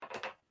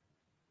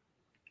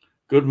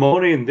Good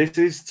morning. This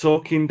is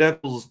Talking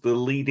Devils, the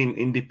leading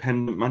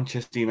independent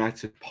Manchester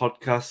United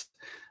podcast.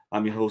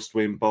 I'm your host,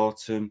 Wayne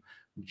Barton,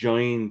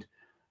 joined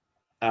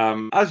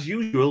as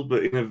usual,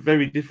 but in a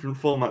very different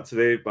format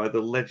today by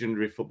the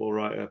legendary football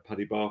writer,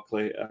 Paddy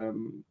Barclay.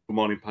 Good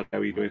morning, Paddy. How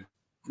are you doing?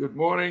 Good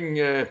morning,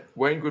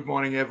 Wayne. Good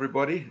morning,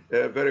 everybody.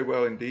 Very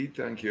well indeed.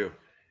 Thank you.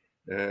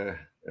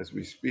 As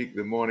we speak,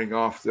 the morning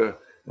after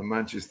a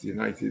Manchester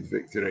United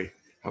victory,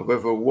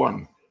 however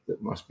one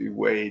that must be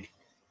weighed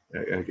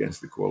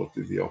against the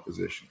quality of the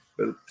opposition.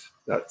 But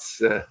that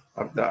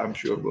I'm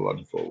sure will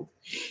unfold.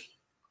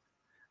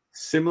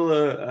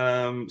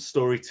 Similar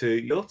story to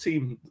your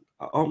team,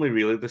 aren't we,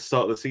 really? The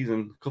start of the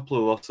season, a couple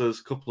of losses,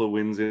 a couple of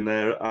wins in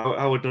there.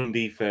 How are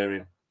Dundee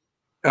faring?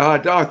 I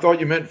thought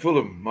you meant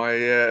Fulham, my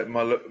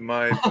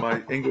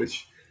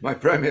English, my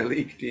Premier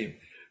League team,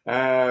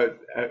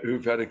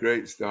 who've had a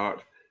great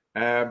start.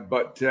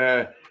 But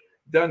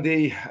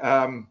Dundee,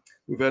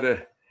 we've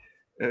had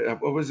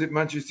what was it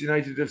Manchester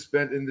United have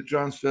spent in the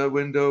transfer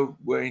window?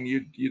 Wayne,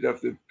 you'd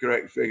have the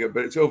correct figure,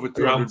 but it's over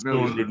 200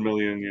 million. 200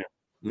 million, yeah.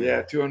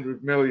 Yeah,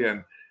 200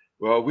 million.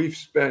 Well, we've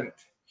spent,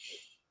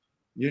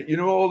 you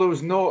know, all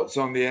those notes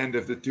on the end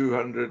of the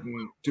 200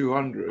 and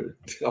 200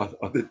 are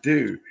the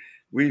two.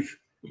 We've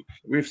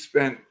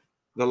spent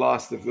the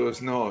last of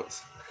those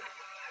notes.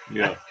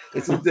 Yeah.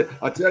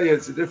 I tell you,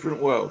 it's a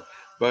different world,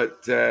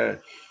 but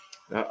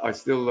I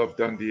still love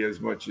Dundee as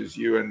much as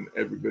you and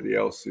everybody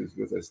else who's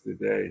with us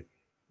today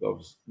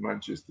loves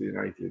Manchester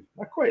United.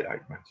 I quite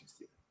like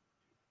Manchester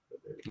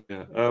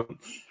United. Yeah.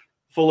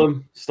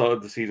 Fulham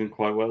started the season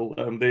quite well.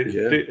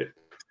 They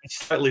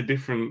slightly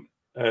different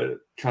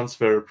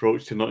transfer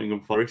approach to Nottingham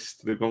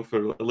Forest. They've gone for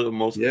a little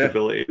more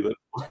stability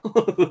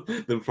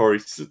than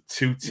Forest's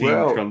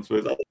two-team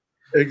transfers.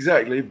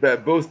 Exactly,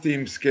 but both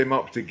teams came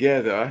up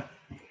together.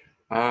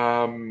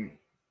 I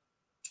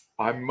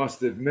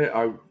must admit,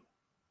 I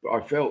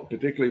felt,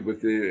 particularly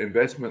with the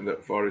investment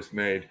that Forest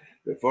made,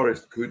 that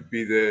Forest could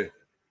be the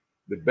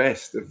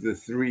best of the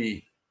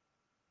three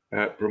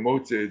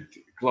promoted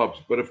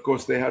clubs. But of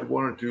course, they had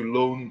one or two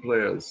loan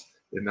players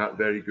in that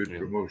very good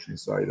promotion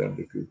side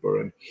under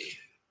Cooper,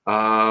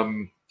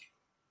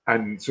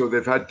 and so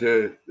they've had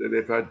to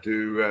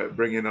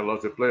bring in a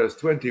lot of players.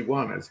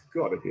 21 has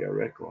got to be a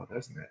record,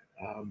 hasn't it?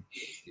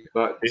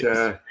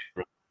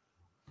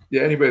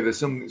 Anyway, there's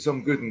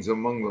some good ones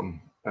among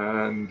them,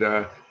 and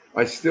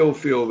I still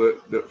feel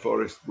that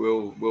Forest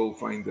will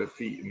find their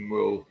feet and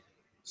will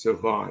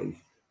survive.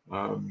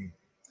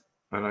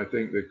 And I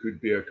think there could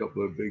be a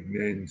couple of big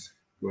names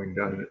going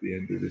down at the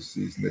end of this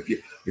season.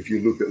 If you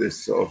look at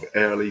this sort of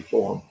early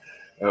form,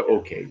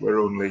 we're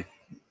only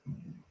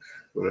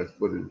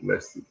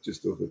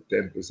just over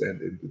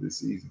 10% into the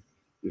season,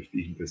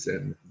 15%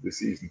 into the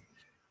season.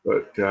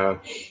 But there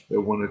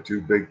are one or two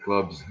big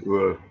clubs who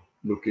are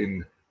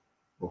looking,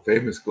 or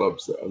famous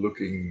clubs that are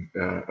looking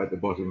at the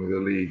bottom of the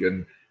league,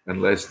 and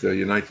Leicester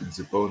United's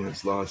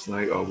opponents last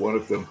night are one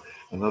of them.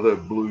 Another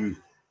blue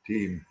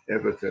team,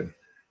 Everton.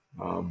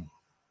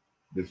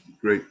 This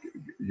great,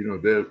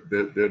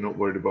 they're not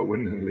worried about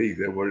winning the league;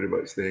 they're worried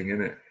about staying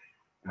in it.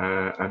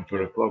 And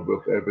for a club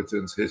with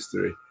Everton's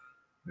history,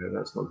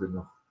 that's not good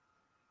enough.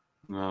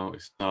 No,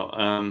 it's not.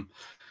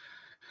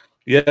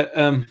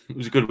 It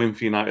was a good win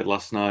for United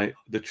last night.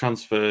 The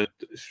transfer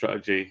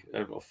strategy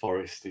of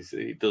Forest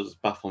it does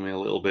baffle me a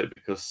little bit,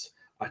 because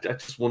I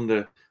just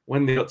wonder,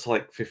 when they got to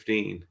like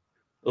 15,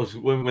 or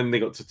when they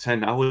got to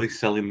 10, how are they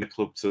selling the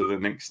club to the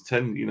next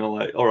 10? You know,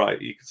 like, all right,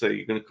 you could say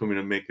you're going to come in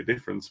and make a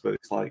difference, but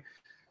it's like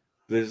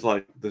there's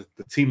like the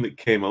team that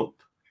came up,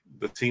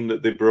 the team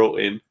that they brought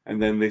in,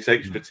 and then this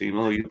extra team.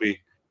 Oh, you'll be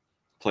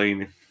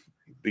playing if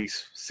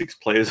these 6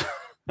 players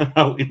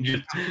out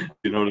injured.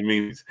 You know what I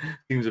mean? It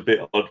seems a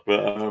bit odd, but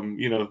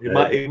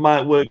it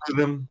might work for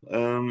them.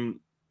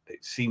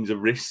 It seems a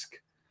risk.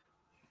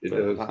 It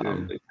does.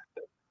 They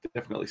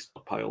definitely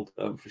stockpiled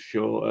for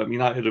sure.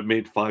 United have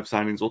made 5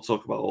 signings. We'll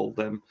talk about all of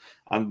them,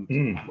 and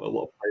a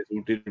lot of players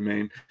who did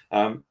remain.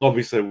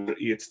 Obviously, we're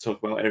here to talk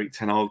about Erik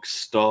ten Hag's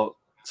start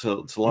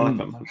to life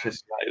at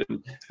Manchester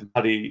United, and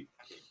Paddy,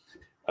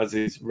 as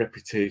his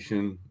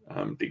reputation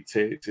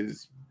dictates,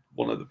 is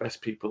one of the best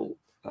people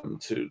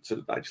to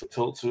actually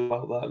talk to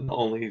about that. Not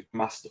only his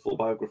masterful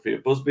biography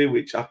of Busby,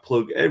 which I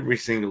plug every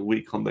single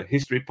week on the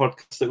history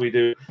podcast that we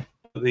do,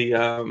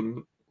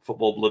 the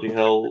Football Bloody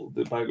Hell,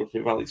 the biography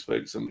of Alex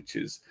Ferguson, which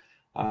is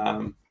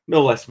no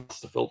less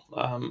masterful.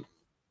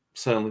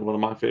 Certainly one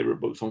of my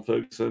favourite books on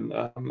Ferguson.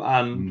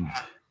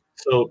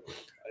 So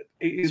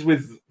it is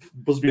with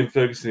Busby and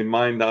Ferguson in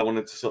mind that I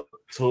wanted to sort of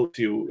talk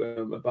to you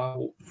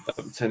about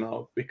Ten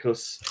Hag,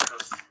 because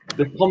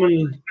the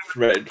common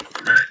thread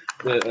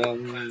that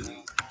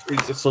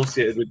is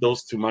associated with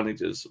those two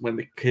managers when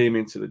they came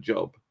into the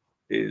job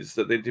is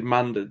that they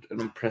demanded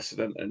an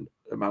unprecedented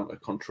amount of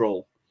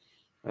control.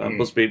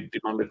 Busby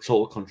demanded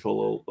total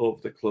control over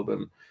the club,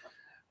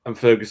 and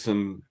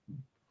Ferguson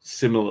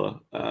similar.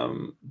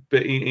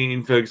 But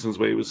in Ferguson's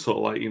way, it was sort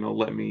of like,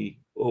 let me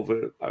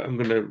I'm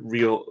going to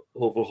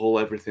overhaul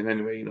everything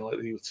anyway, you know, like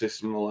the youth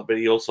system and all that. But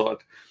he also had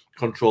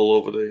control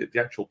over the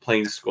actual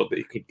playing squad, that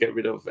he could get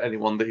rid of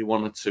anyone that he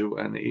wanted to.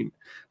 And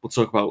we'll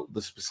talk about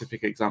the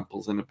specific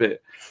examples in a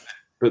bit.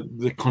 But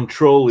the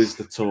control is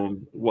the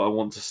tone, what I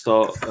want to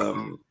start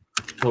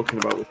talking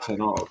about with Ten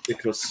Hag,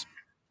 because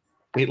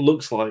it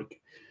looks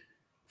like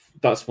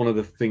that's one of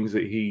the things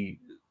that he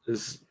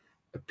has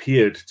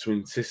appeared to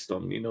insist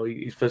on. You know,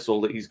 first of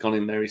all, that he's gone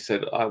in there, he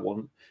said, I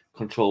want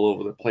control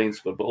over the playing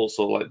squad, but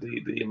also like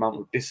the amount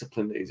of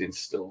discipline that he's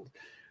instilled.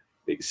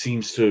 It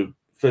seems to,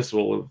 first of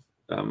all,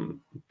 have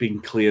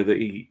been clear that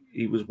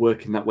he was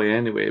working that way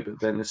anyway, but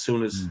then as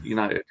soon as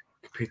United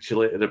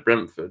capitulated at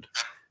Brentford,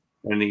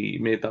 and he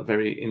made that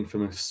very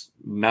infamous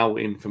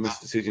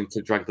decision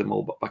to drag them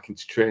all back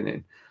into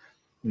training,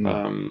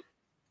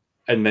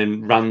 and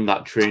then ran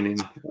that training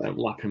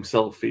lap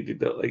himself. He did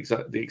the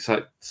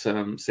exact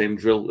same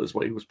drill as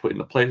what he was putting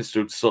the players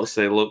through, to sort of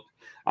say, look,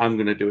 I'm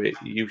going to do it,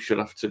 you should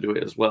have to do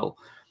it as well.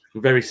 A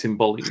very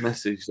symbolic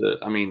message that,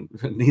 I mean,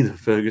 neither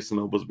Ferguson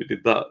or Busby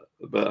did that,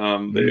 but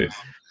it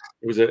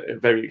was a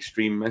very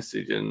extreme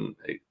message, and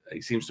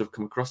it seems to have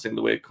come across in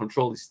the way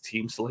control. His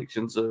team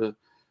selections are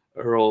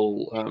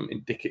all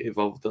indicative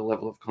of the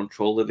level of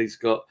control that he's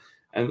got.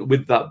 And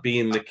with that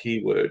being the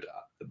key word,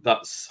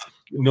 it's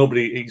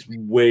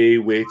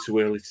way too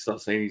early to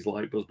start saying he's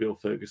like Busby or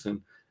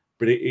Ferguson,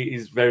 but it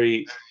is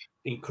very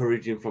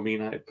encouraging from a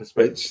United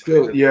perspective.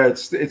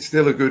 It's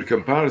still a good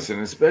comparison,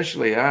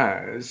 especially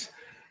as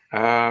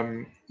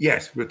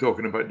yes, we're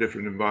talking about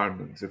different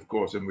environments, of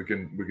course, and we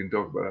can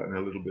talk about that in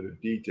a little bit of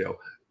detail,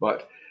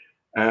 but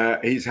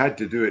he's had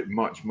to do it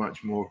much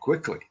more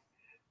quickly.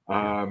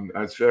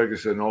 As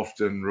Ferguson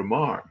often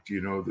remarked, you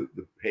know, that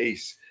the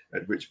pace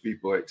at which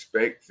people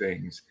expect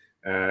things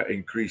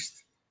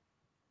increased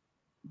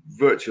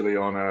virtually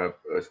on a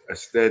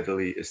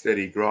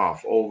steady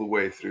graph all the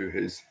way through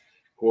his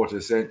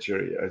quarter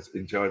century as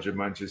in charge of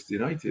Manchester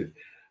United.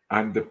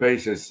 And the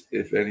pace has,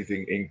 if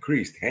anything,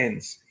 increased.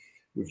 Hence,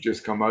 we've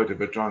just come out of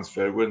a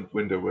transfer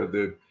window where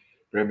the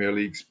Premier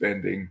League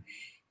spending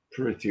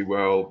pretty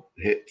well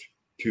hit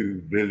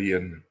 £2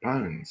 billion.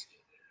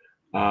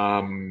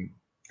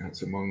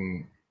 That's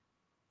among,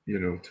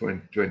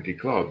 20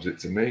 clubs.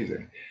 It's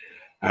amazing.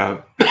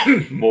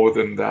 More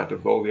than that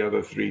of all the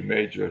other three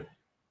major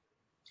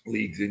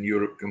leagues in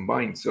Europe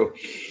combined. So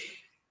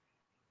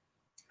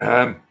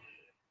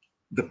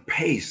the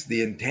pace,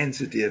 the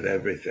intensity of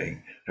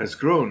everything has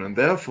grown, and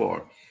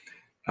therefore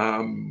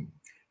Ten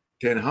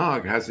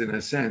Hag has, in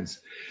a sense,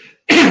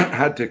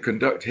 had to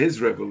conduct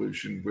his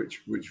revolution,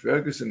 which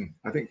Ferguson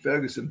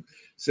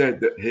said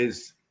that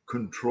his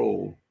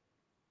control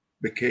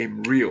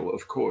became real.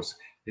 Of course,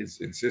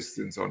 his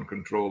insistence on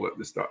control at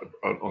the start,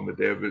 on the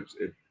day of it,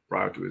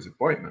 prior to his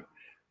appointment,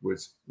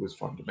 was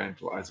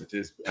fundamental, as it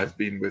has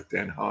been with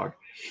Ten Hag.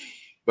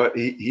 But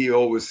he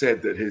always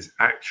said that his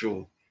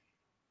actual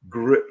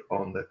grip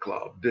on the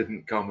club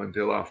didn't come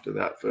until after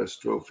that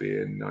first trophy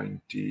in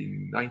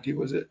 1990,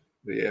 was it?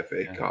 The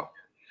FA Cup.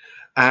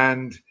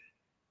 And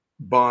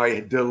by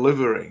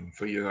delivering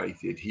for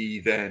United, he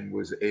then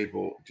was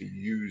able to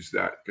use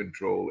that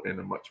control in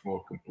a much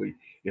more complete,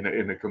 in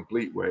a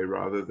complete way,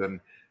 rather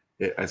than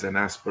as an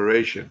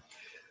aspiration.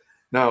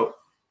 Now,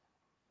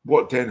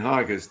 what Ten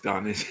Hag has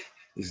done is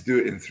do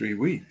it in 3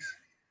 weeks,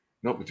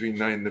 not between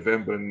 9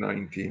 November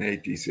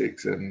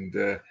 1986 and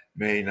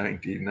May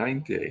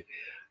 1990.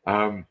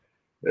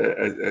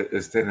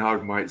 As Ten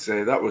Hag might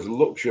say, that was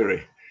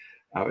luxury,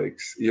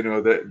 Alex. You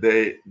know, that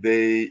they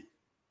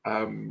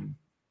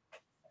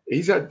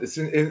he's had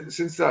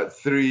since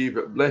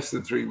that less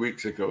than 3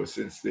 weeks ago,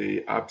 since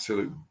the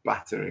absolute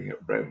battering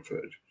at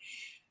Brentford.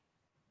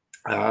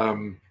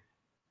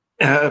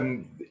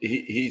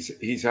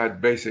 He's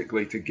had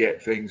basically to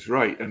get things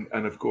right,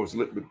 and of course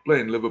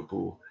playing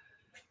Liverpool,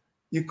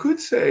 you could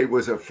say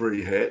was a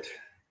free hit.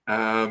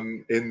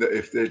 In that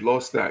if they'd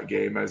lost that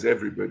game, as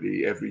every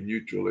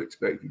neutral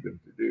expected them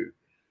to do,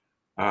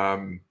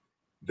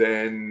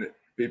 then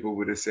people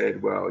would have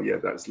said, well, yeah,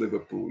 that's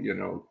Liverpool,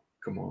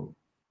 come on,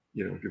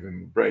 give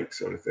them a break,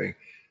 sort of thing.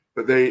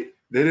 But they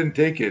didn't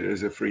take it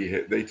as a free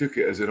hit. They took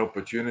it as an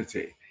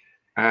opportunity.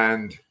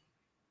 And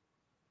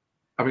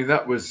I mean,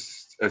 that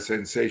was a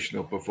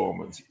sensational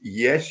performance.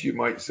 Yes, you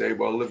might say,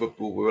 well,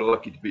 Liverpool were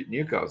lucky to beat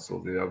Newcastle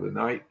the other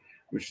night,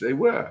 which they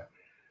were.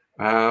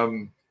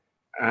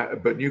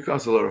 But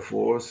Newcastle are a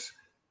force,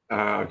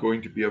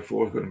 going to be a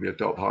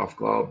top half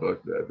club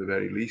at the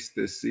very least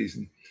this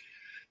season.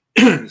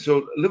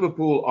 So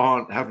Liverpool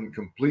haven't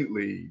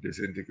completely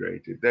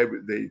disintegrated. They were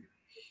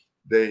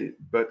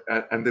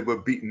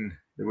beaten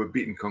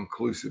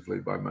conclusively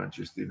by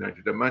Manchester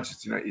United, a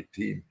Manchester United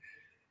team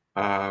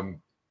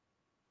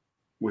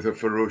with a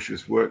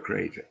ferocious work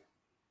rate,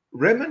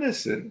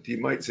 reminiscent, you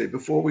might say,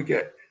 before we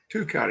get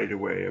too carried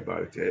away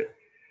about it.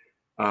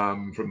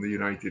 From the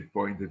United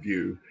point of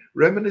view,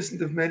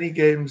 reminiscent of many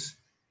games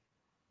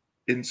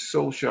in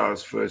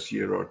Solskjaer's first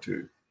year or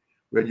two,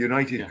 where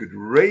United could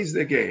raise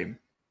the game,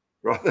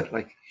 rather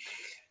like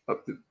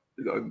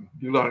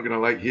you aren't going to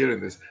like hearing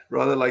this,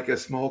 rather like a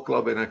small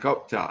club in a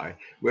cup tie,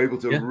 were able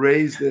to Yeah.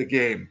 raise their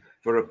game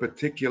for a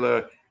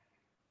particular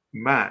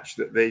match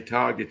that they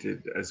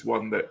targeted as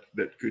one that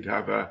could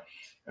have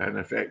an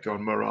effect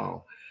on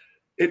morale.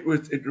 It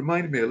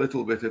reminded me a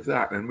little bit of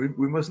that, and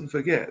we mustn't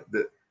forget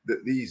that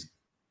these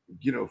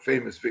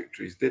famous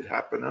victories did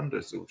happen under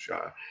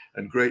Solskjaer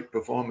and great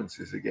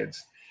performances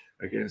against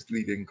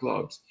leading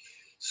clubs.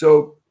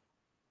 So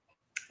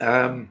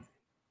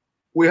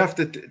we have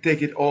to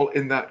take it all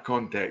in that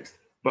context.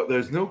 But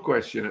there's no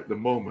question at the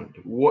moment,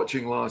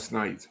 watching last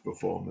night's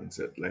performance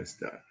at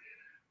Leicester,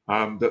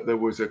 that there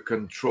was a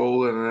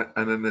control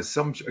and an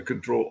assumption, a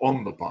control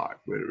on the park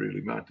where it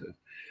really mattered,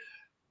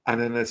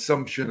 and an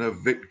assumption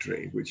of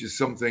victory, which is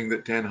something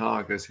that Ten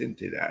Hag has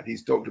hinted at.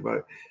 He's talked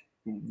about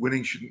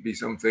winning shouldn't be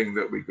something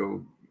that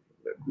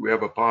we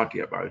have a party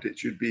about. It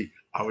should be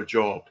our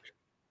job.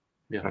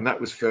 Yeah. And that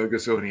was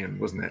Fergusonian,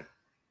 wasn't it?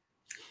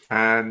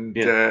 And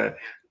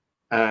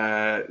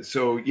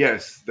so,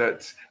 yes,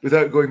 that's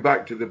without going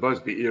back to the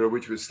Busby era,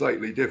 which was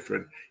slightly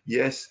different.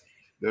 Yes,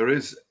 there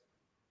is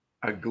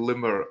a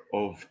glimmer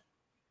of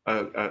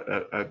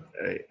a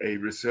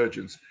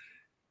resurgence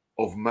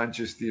of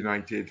Manchester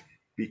United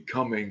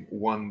becoming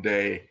one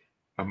day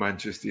a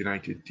Manchester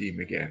United team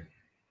again.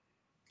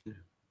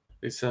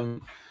 It's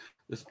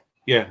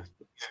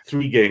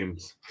 3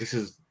 games. This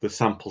is the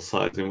sample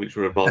size in which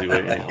we're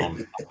evaluating it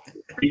on.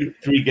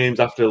 3 games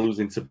after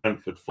losing to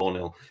Brentford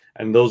 4-0,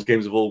 and those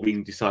games have all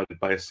been decided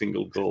by a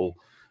single goal.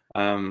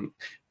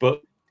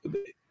 But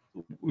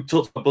we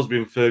talked about Busby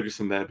and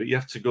Ferguson there, but you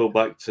have to go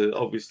back to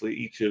obviously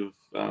each of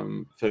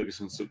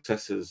Ferguson's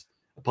successors.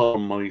 Apart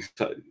from Moyes,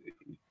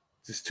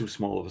 it's too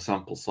small of a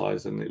sample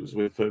size, and it was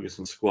with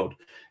Ferguson's squad.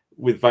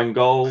 With Van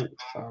Gaal,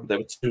 there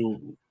were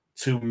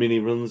two mini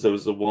runs. There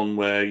was the one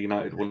where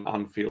United won at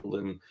Anfield,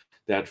 and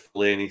they had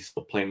Fellaini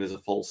still playing as a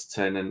false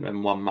 10,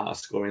 and Juan Mata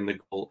scoring the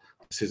goal,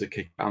 scissor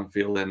kick at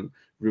Anfield, and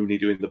Rooney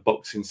doing the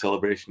boxing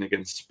celebration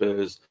against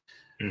Spurs.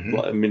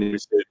 Like a mini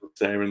resurgence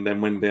there, and then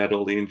when they had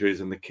all the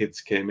injuries and the kids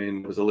came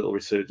in, there was a little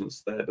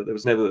resurgence there, but there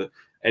was never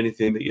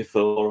anything that you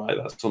thought, all right,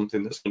 that's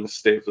something that's going to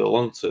stay for the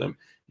long term.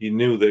 You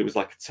knew there was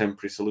like a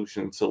temporary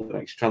solution until the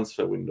next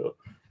transfer window.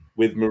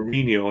 With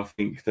Mourinho, I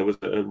think there was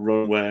a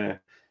run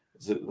where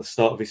at the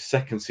start of his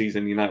second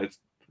season, United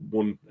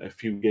won a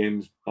few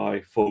games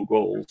by 4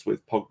 goals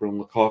with Pogba and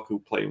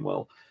Lukaku playing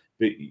well,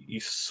 but you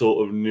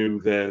sort of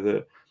knew there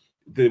that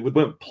they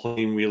weren't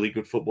playing really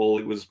good football.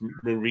 It was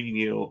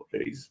Mourinho,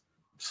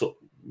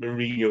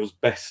 Mourinho's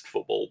best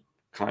football,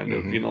 kind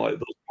of, like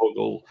those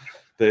Pogba,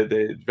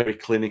 they're very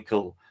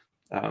clinical.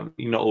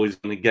 You're not always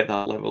going to get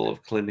that level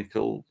of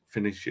clinical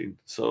finishing.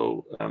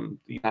 So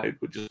United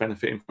were just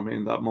benefiting from it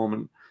in that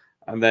moment.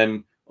 And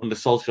then under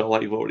Solskjaer,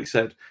 like you've already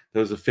said,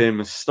 there was a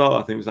famous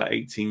start. I think it was like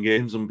 18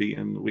 games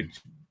unbeaten,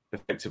 which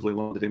effectively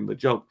landed him the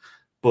job.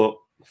 But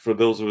for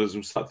those of us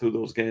who sat through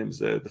those games,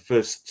 the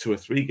first 2 or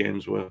 3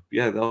 games were,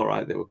 they're all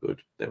right. They were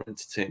good. They were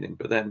entertaining.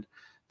 But then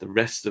the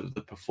rest of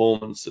the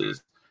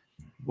performances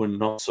were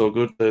not so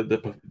good.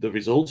 The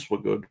results were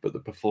good, but the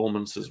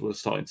performances were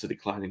starting to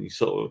decline. And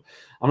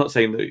I'm not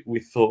saying that we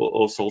thought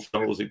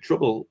Solskjaer was in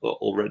trouble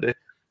already.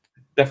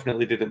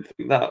 Definitely didn't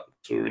think that.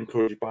 So we were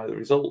encouraged by the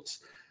results.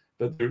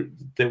 But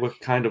they were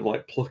kind of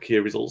like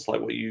pluckier results, like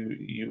what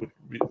you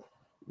were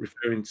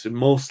referring to,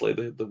 mostly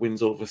the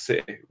wins over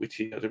City, which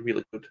he had a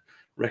really good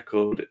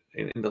record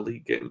in the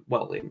league game.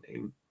 Well,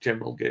 in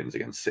general games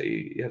against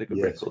City, he had a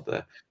good record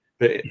there.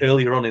 But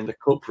earlier on in the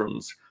cup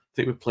runs, I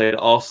think we played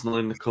Arsenal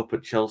in the cup,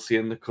 at Chelsea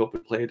in the cup, we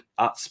played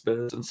at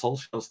Spurs, and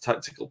Solskjaer's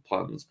tactical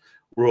plans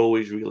were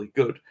always really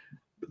good.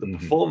 But the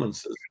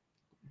performances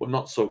were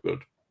not so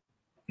good.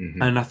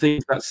 And I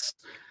think that's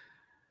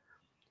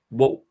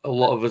what a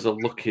lot of us are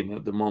looking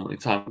at the moment in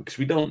time, because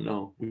we don't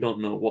know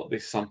what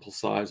this sample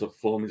size of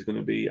form is going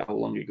to be, how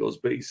long it goes,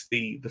 but it's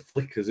the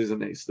flickers,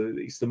 isn't it?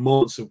 It's the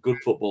moments of good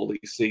football that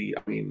you see.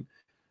 I mean,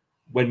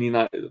 when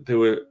United, there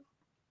were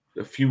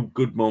a few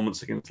good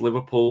moments against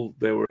Liverpool,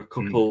 there were a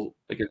couple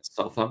against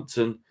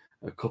Southampton,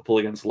 a couple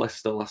against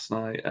Leicester last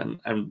night,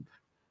 and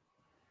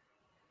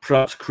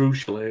perhaps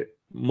crucially,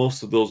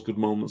 most of those good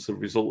moments have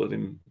resulted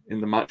in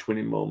the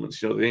match-winning moments.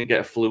 They didn't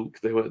get a fluke.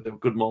 They were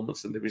good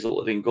moments, and they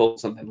resulted in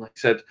goals. And then, like I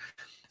said,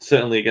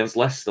 certainly against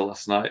Leicester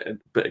last night,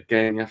 but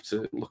again, you have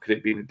to look at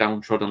it being a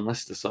downtrodden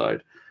Leicester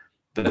side.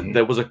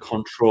 There was a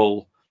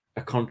control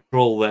there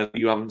that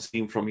you haven't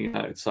seen from a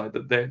United side,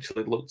 that they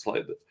actually looked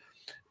like that.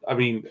 I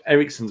mean,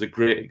 Eriksen's a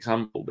great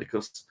example,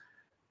 because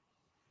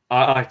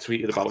I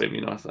tweeted about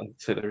him. I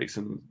said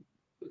Eriksen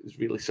is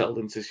really settled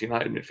into this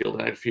United midfield,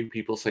 and I had a few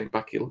people saying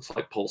back he looks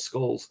like Paul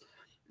Scholes.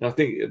 And I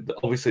think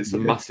obviously it's a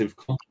massive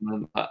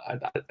compliment,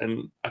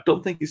 and I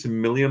don't think it's a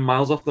million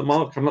miles off the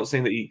mark. I'm not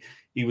saying that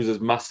he was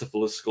as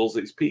masterful as Scholes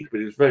at his peak, but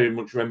he was very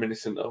much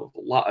reminiscent of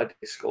latter-day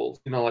Scholes.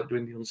 Like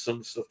doing the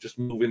unsung stuff, just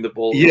moving the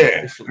ball.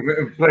 Yeah,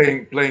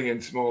 playing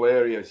in small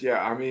areas.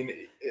 Yeah, I mean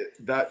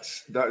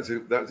that's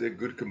a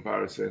good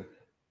comparison.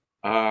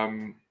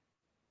 When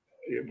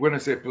I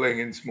say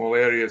playing in small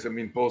areas, I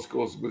mean Paul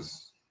Scholes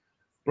was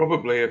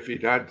probably, if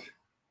he'd had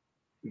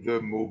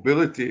the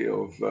mobility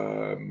of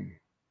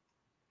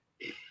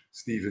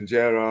Steven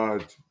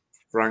Gerrard,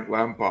 Frank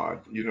Lampard,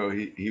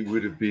 he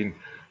would have been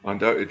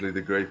undoubtedly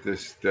the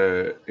greatest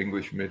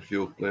English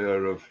midfield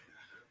player of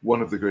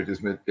one of the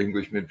greatest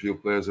English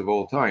midfield players of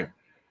all time.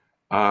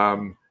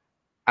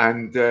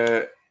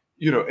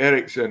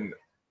 Eriksen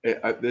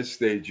at this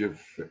stage of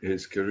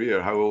his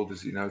career, how old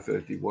is he now?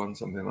 31,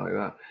 something like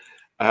that.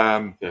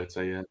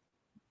 Yeah.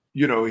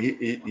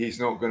 He's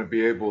not going to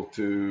be able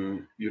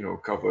to,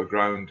 cover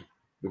ground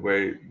the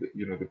way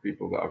the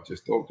people that I've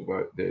just talked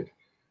about did.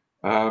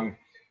 But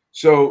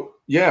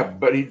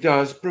he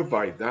does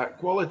provide that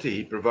quality.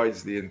 He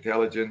provides the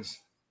intelligence,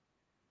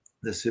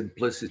 the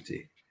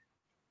simplicity.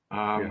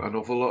 An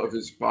awful lot of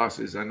his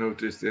passes I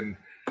noticed in,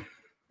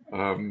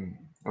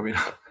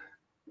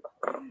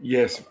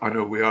 yes, I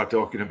know we are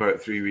talking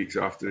about 3 weeks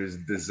after his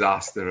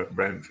disaster at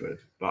Brentford,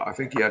 but I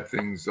think he had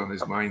things on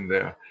his mind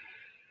there.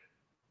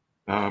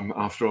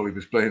 After all, he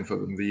was playing for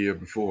them the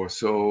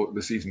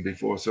season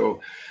before,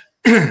 so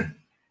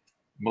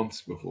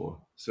months before.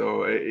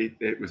 So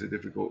it was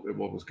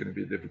what was going to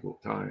be a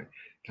difficult time.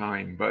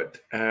 But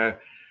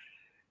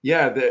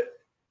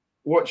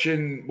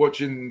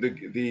watching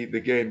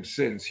the game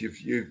since,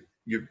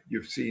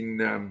 you've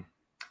seen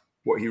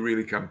what he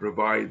really can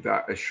provide,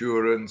 that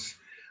assurance.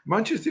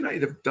 Manchester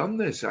United have done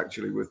this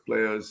actually with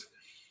players.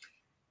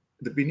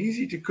 They've been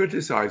easy to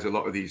criticize a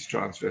lot of these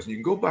transfers. And you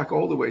can go back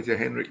all the way to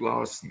Henrik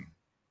Larsson,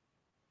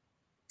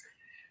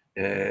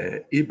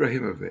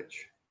 Ibrahimovic,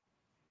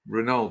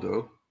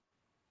 Ronaldo,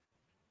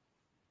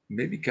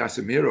 maybe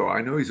Casemiro.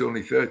 I know he's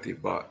only 30,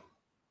 but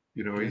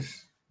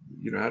he's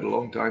had a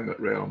long time at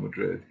Real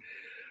Madrid.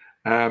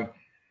 And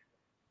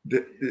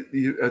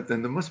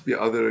there must be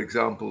other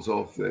examples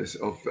of this,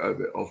 of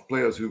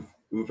players who've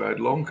had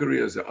long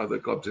careers at other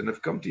clubs and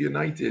have come to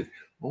United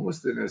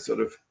almost in a sort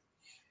of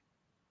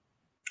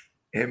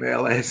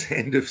MLS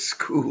end of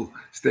school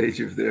stage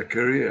of their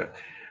career,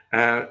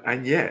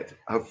 and yet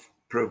have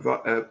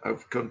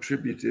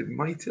contributed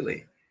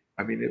mightily.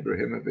 I mean,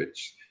 Ibrahimovic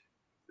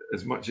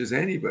as much as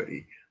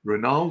anybody,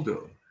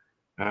 Ronaldo,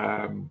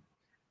 and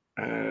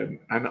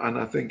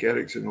I think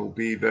Eriksen will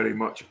be very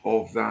much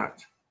of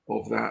that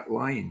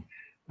line.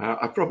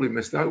 I probably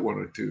missed out one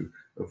or two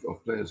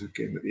of players who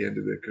came at the end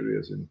of their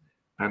careers and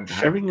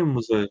Sheringham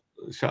I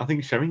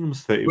think Sheringham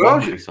was 31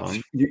 when he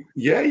signed.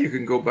 You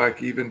can go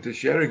back even to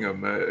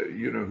Sheringham,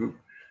 who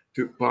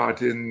took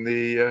part in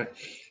the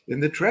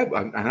treble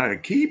and had a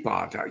key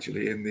part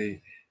actually in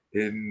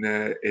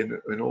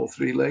all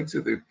three legs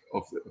of the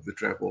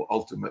treble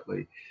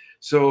ultimately.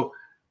 So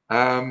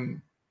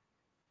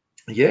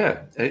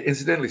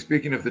incidentally,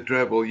 speaking of the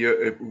treble,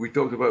 we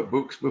talked about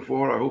books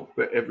before. I hope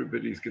that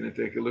everybody's going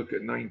to take a look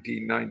at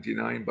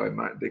 1999 by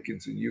Matt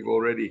Dickinson. You've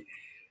already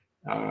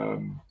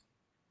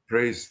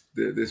praised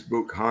this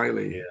book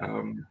highly.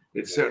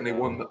 It's certainly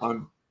one that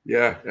I'm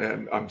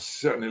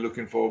certainly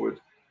looking forward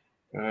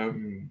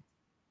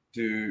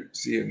to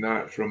seeing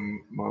that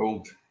from my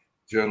old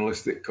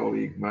journalistic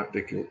colleague Matt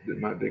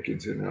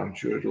Dickinson. I'm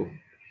sure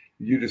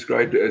you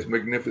described it as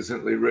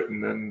magnificently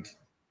written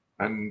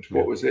and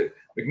what was it?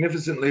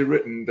 Magnificently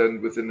written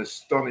and with an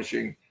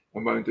astonishing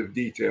amount of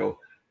detail.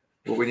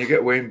 But when you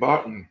get Wayne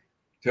Barton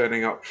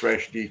turning up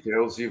fresh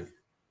details, you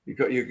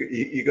got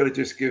to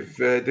just give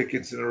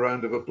Dickinson a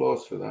round of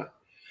applause for that.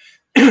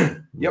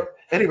 Yep.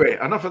 Anyway,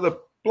 enough of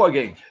the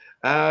plugging.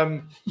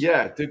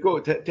 To go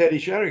to Teddy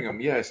Sheringham.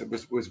 Yes, it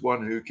was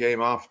one who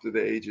came after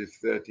the age of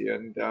 30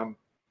 and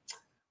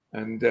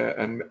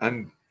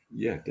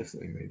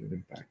definitely made an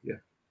impact. Yeah,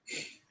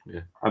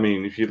 I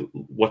mean, if you're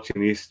watching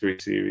the history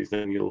series,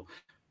 then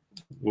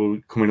we're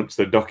coming up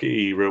to the Dockett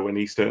era when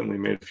he certainly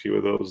made a few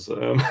of those.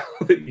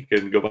 That you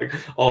can go back.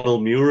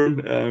 Arnold Muren,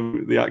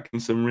 the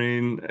Atkinson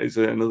reign is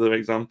another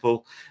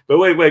example. But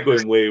we're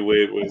going way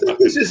back.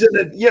 This is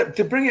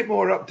to bring it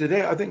more up to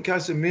date. I think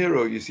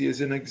Casemiro, you see,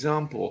 is an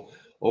example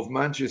of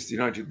Manchester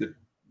United.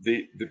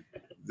 The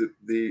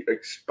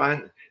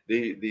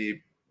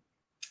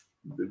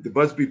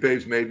Busby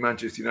Babes made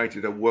Manchester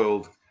United a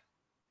world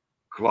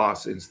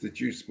class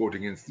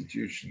sporting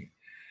institution.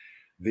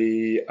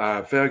 The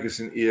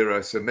Ferguson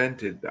era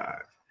cemented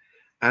that,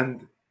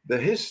 and the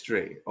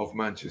history of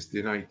Manchester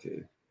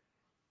United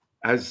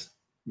has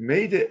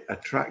made it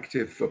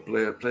attractive for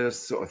players to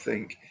sort of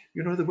think,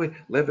 the way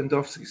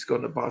Lewandowski's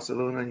gone to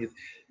Barcelona, and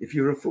if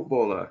you're a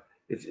footballer,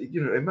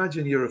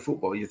 imagine you're a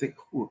footballer, you think,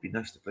 oh, it'd be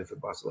nice to play for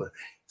Barcelona.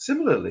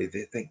 Similarly,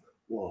 they think,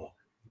 whoa,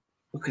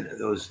 looking at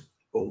those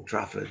Old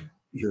Trafford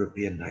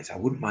European nights, I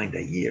wouldn't mind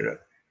a year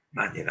at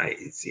Man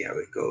United, see how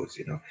it goes,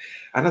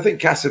 And I think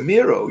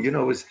Casemiro,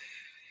 was,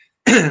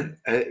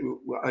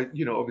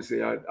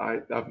 obviously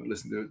I haven't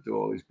listened to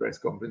all his press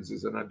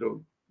conferences, and I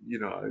don't,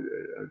 I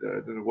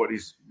don't know what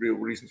his real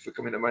reasons for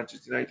coming to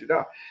Manchester United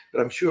are, but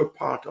I'm sure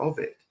part of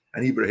it,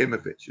 and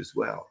Ibrahimovic as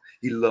well,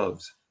 he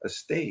loves a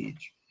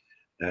stage,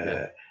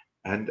 and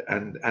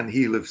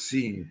he'll have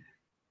seen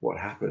what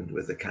happened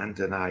with the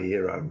Cantona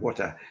era and what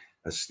a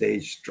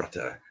stage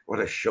strutter, what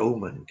a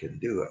showman can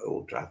do at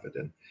Old Trafford,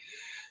 and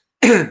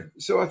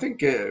so I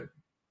think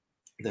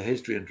the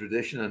history and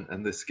tradition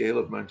and the scale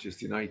of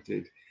Manchester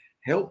United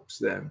helps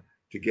them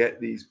to get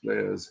these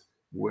players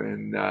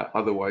when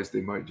otherwise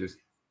they might just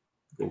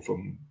go for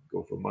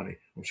money.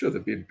 I'm sure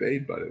they're being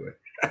paid, by the way.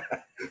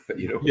 But,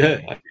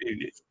 Yeah,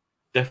 it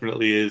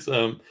definitely is.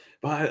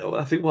 But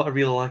I think what I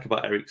really like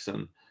about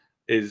Eriksen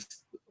is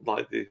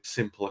like the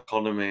simple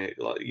economy.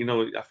 Like,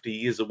 after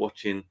years of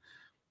watching,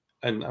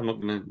 and I'm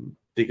not going to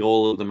dig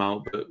all of them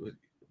out, but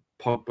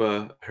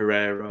Pogba,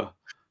 Herrera,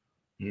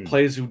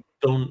 players who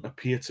don't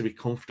appear to be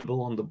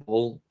comfortable on the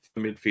ball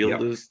for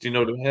midfielders. Do you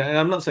know what I mean?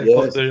 I'm not saying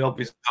they're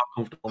obviously not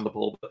comfortable on the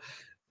ball, but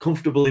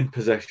comfortable in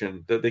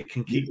possession, that they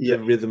can keep the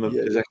rhythm of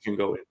possession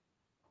going.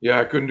 Yeah,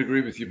 I couldn't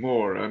agree with you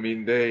more. I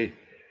mean, they.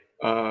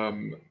 I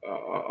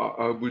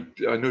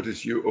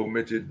noticed you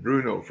omitted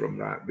Bruno from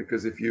that,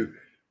 because if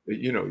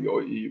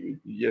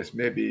yes,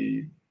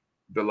 maybe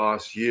the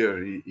last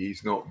year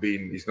he's not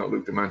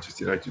looked a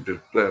Manchester United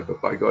player,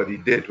 but by God, he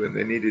did when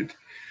they needed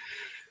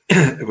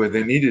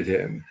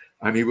him,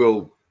 and he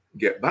will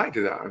get back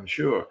to that, I'm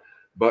sure.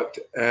 But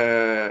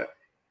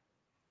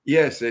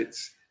yes,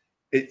 it's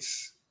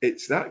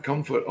that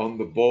comfort on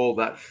the ball,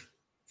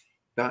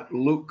 that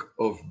look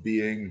of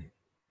being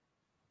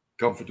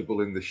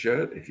comfortable in the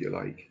shirt, if you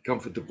like,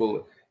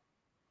 comfortable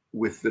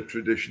with the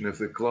tradition of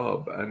the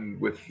club and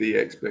with the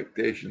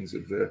expectations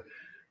of the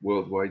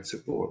worldwide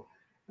support.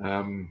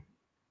 I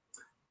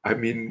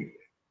mean,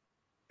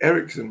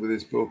 Eriksen with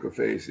his poker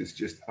face is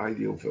just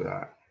ideal for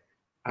that.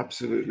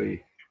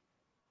 Absolutely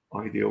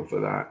ideal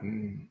for that.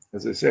 And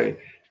as I say,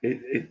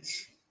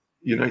 it's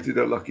United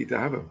are lucky to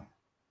have him.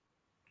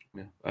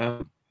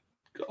 Yeah.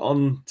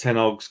 On Ten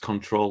Hag's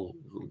control,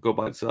 go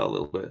back to that a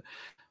little bit.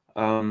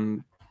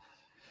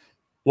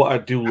 What I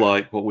do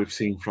like, what we've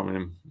seen from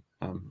him,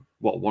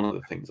 one of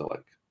the things I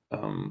like,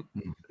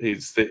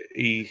 is that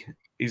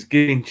he's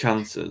giving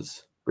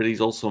chances, but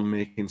he's also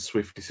making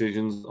swift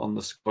decisions on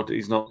the squad.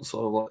 He's not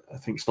sort of like, I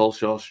think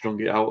Solskjaer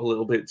strung it out a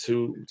little bit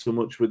too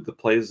much with the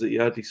players that he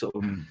had. He sort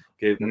of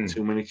gave them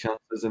too many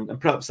chances, and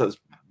perhaps that's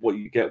what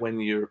you get when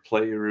you're a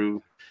player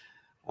who.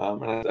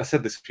 And I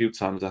said this a few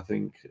times. I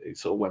think it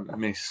sort of went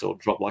amiss, sort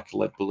of dropped like a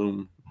lead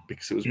balloon,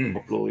 because it was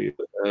probably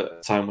a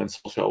time when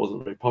Solskjaer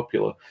wasn't very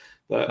popular.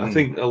 I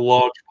think a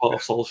large part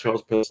of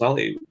Solskjaer's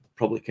personality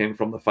probably came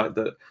from the fact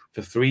that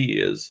for 3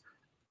 years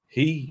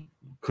he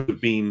could have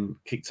been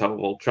kicked out of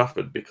Old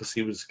Trafford because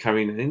he was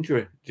carrying an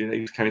injury. He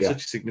was carrying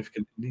such a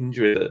significant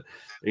injury that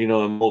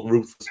a more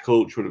ruthless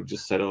coach would have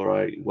just said, "All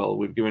right, well,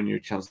 we've given you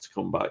a chance to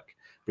come back,"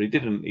 but he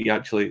didn't.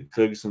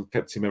 Ferguson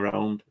kept him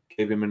around,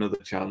 gave him another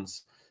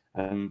chance,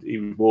 and he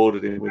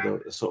rewarded him with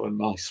a sort of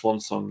nice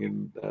swan song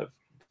in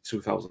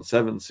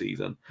 2007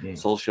 season.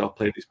 Solskjaer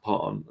played his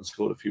part on and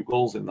scored a few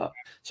goals in that.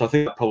 So I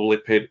think that probably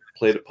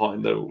played a part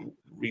in the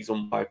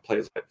reason why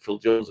players like Phil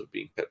Jones have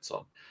been kept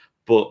on.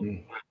 But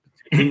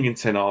bringing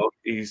Ten Hag,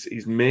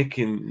 he's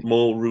making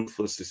more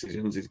ruthless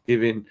decisions. He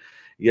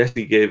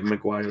gave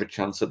Maguire a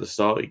chance at the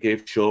start. He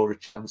gave Shaw a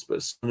chance, but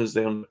as soon as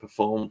they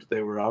underperformed,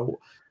 they were out.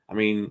 I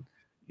mean,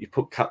 you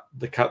put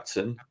the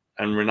captain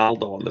and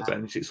Ronaldo on the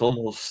bench. It's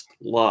almost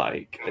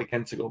like,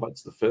 again, to go back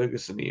to the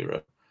Ferguson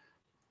era,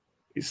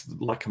 it's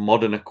like a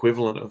modern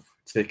equivalent of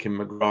taking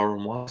McGrath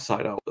and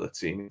Whiteside out of the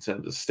team in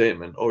terms of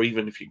statement. Or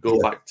even if you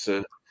go back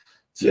to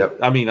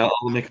I mean, I'll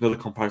make another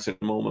comparison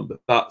in a moment,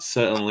 but that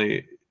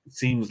certainly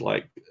seems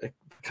like a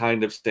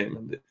kind of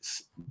statement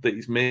that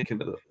he's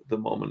making at the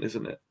moment,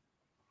 isn't it?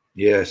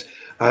 Yes,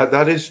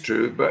 that is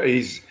true, but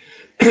he's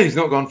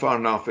not gone far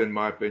enough, in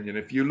my opinion.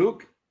 If you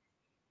look,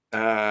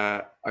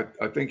 I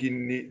think he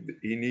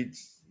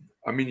needs.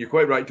 I mean, you're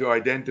quite right to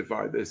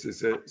identify this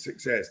as a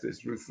success,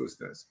 this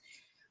ruthlessness.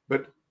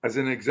 But as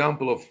an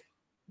example of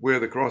where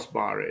the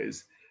crossbar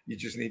is, you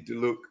just need to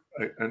look,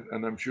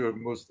 and I'm sure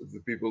most of the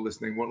people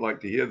listening won't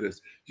like to hear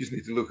this. You just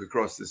need to look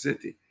across the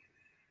city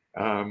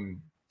to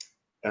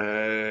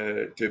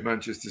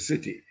Manchester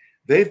City.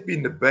 They've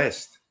been the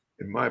best,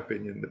 in my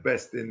opinion, the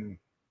best in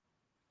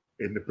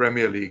the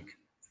Premier League,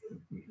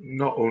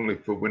 not only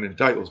for winning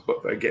titles,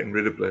 but for getting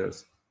rid of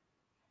players.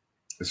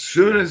 As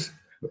soon as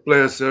the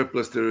players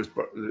surplus their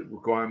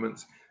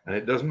requirements, and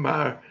it doesn't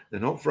matter, they're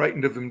not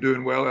frightened of them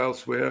doing well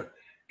elsewhere.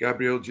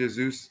 Gabriel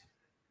Jesus,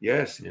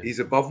 he's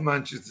above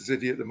Manchester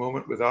City at the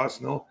moment with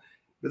Arsenal,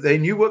 but they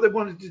knew what they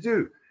wanted to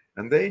do.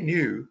 And they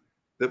knew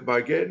that by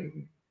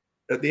getting,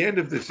 at the end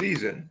of the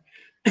season,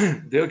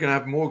 they're going to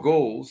have more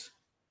goals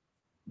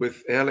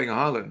with Erling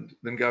Haaland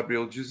than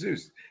Gabriel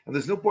Jesus. And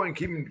there's no point in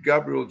keeping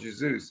Gabriel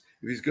Jesus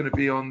if he's going to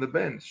be on the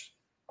bench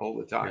all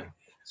the time. Yeah.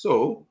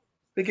 So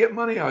they get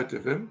money out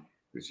of him,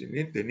 which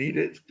they need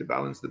it to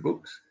balance the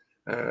books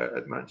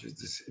at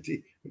Manchester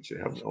City, which they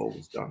haven't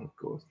always done, of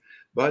course.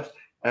 But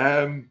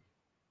one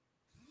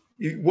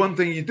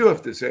thing you do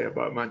have to say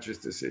about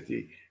Manchester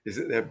City is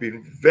that they've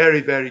been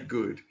very, very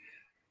good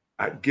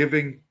at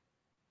giving,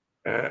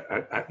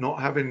 at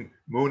not having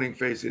moaning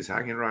faces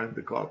hanging around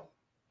the club.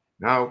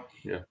 Now,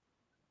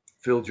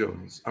 Phil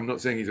Jones, I'm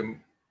not saying he's a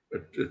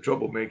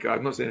troublemaker.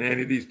 I'm not saying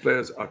any of these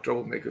players are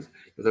troublemakers,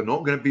 but they're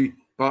not going to be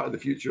part of the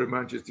future of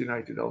Manchester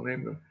United. I'll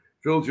name them.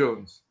 Phil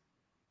Jones,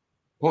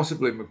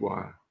 possibly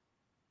Maguire.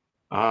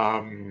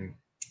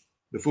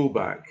 The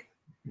fullback,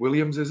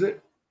 Williams, is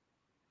it?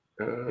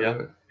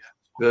 Yeah.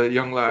 The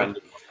young lad.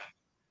 Brandon.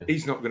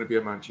 He's not going to be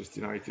a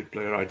Manchester United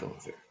player, I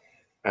don't think.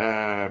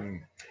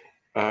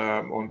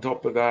 On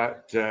top of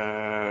that,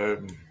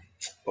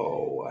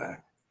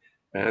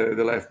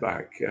 the left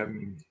back,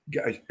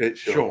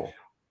 Shaw.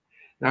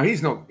 Now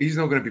he's not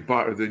going to be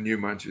part of the new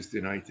Manchester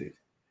United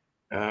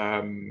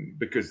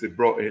because they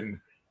brought in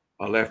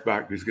a left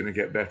back who's going to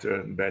get better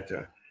and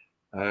better,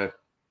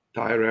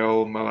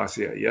 Tyrell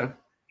Malacia. Yeah,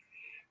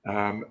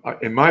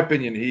 in my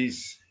opinion,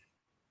 he's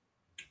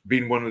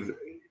been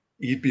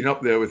he'd been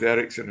up there with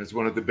Eriksen as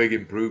one of the big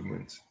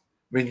improvements.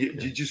 I mean,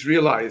 you just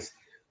realise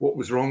what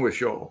was wrong with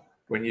Shaw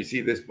when you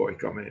see this boy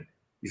come in.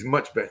 He's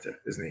much better,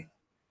 isn't he?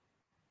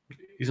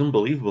 He's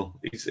unbelievable.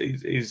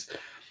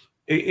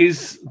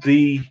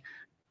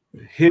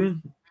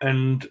 Him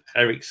and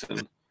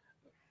Eriksen,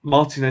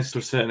 Martinez to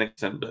a certain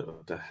extent,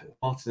 but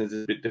Martinez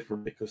is a bit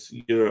different because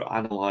you're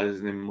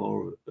analysing him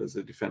more as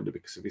a defender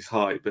because of his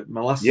height. But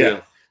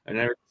Malacia and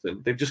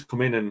Eriksen, they've just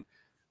come in and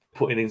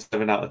putting in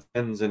 7 out of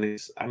 10s, and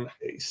it's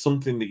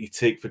something that you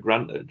take for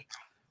granted.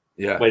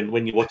 Yeah.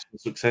 When you watch a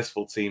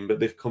successful team, but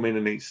they've come in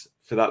and it's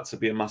for that to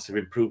be a massive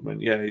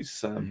improvement. Yeah,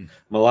 it's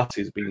Malacia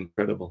has been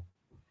incredible.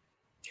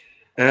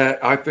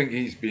 I think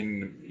he's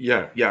been,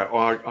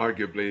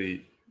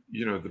 arguably,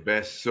 the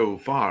best so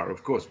far.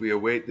 Of course, we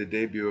await the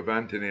debut of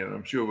Antony, and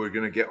I'm sure we're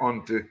going to get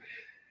on to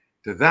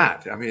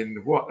that. I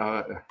mean, what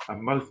a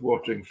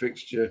mouth-watering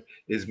fixture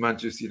is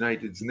Manchester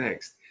United's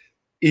next,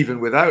 even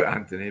without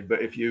Antony.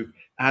 But if you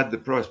add the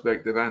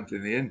prospect of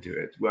Antony into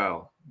it,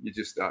 well, you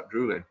just start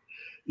drooling,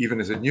 even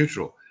as a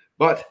neutral.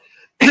 But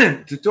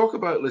to talk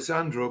about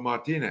Lisandro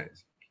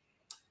Martinez,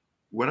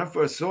 when I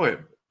first saw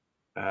him,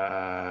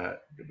 I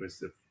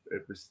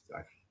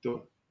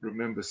don't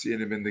remember seeing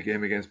him in the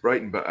game against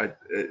Brighton, but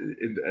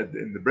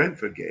in the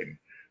Brentford game,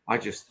 I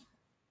just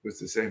was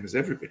the same as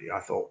everybody. I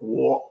thought,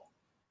 what?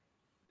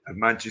 A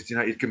Manchester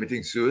United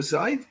committing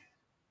suicide?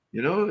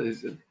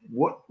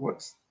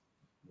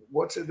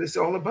 What's this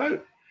all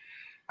about?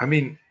 I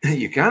mean,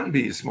 you can't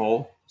be a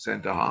small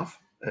central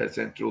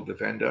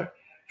defender.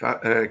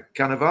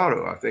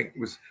 Cannavaro, I think,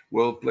 was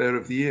World Player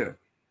of the Year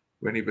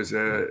when he was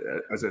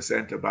as a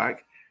centre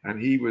back, and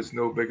he was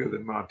no bigger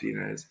than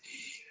Martinez.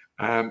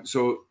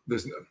 So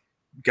there's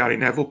Gary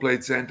Neville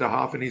played centre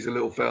half, and he's a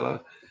little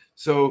fella.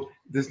 So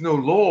there's no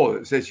law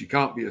that says you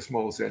can't be a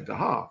small centre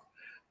half,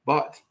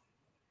 but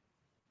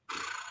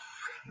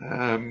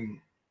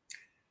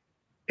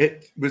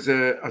it was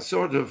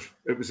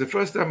it was the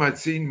first time I'd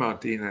seen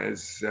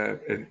Martinez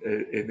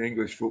in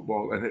English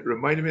football, and it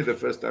reminded me of the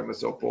first time I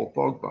saw Paul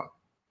Pogba.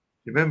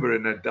 You remember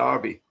in a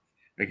derby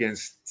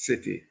against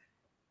City,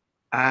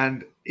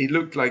 and he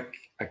looked like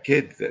a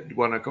kid that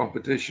won a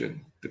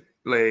competition to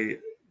play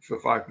for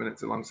 5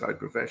 minutes alongside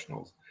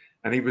professionals,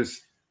 and he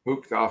was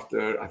hooked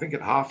after, I think, at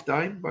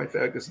halftime by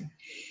Ferguson.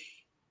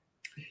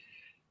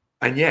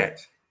 And yet,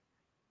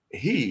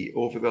 he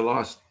over the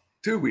last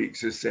 2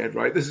 weeks has said,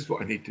 right, this is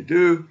what I need to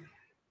do.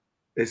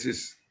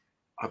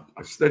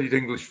 I've studied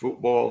English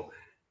football,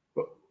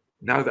 but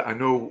now that I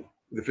know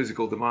the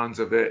physical demands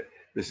of it,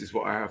 this is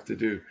what I have to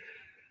do.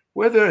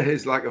 Whether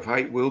his lack of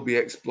height will be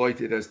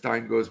exploited as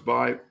time goes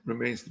by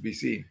remains to be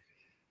seen.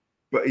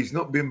 But he's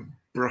not been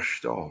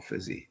brushed off,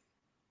 is he?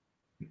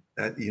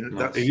 He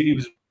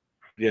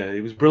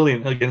was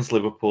brilliant against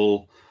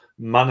Liverpool,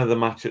 man of the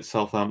match at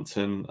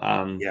Southampton,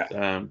 and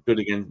good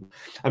again.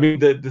 I mean,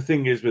 the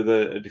thing is with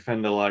a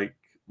defender like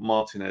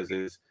Martinez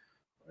is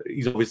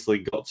he's obviously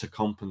got to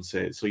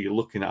compensate. So you're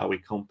looking at how he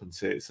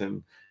compensates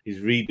and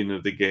his reading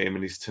of the game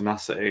and his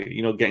tenacity.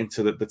 Getting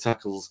to the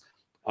tackles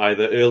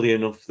either early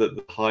enough that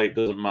the height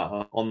doesn't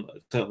matter.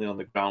 Certainly on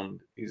the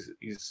ground,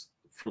 he's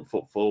front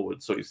foot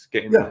forward, so he's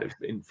getting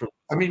in front.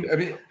 I mean,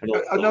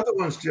 another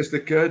one's just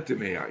occurred to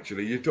me.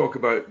 Actually, you talk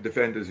about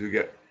defenders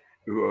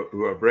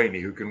who are brainy,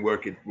 who can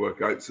work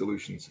out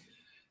solutions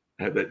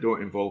that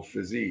don't involve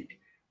physique.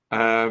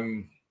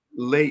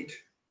 Late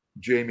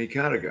Jamie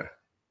Carragher,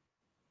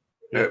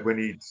 when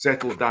he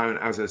settled down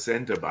as a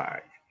centre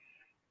back,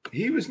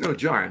 he was no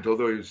giant,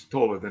 although he was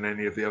taller than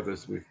any of the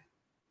others we've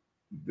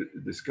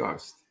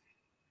discussed.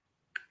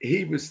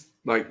 He was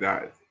like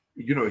that.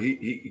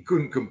 He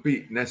couldn't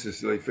compete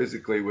necessarily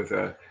physically with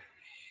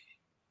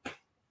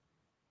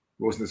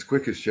wasn't as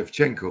quick as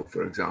Shevchenko,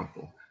 for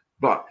example,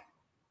 but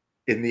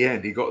in the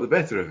end, he got the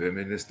better of him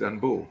in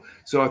Istanbul.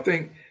 So I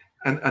think,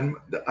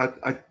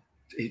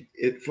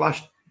 it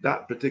flashed,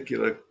 that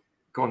particular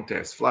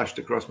contest flashed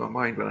across my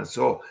mind when I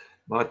saw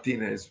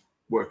Martinez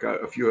work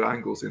out a few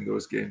angles in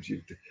those games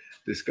you've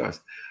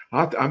discussed.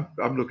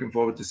 I'm looking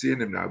forward to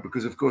seeing him now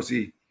because, of course,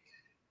 he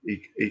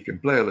can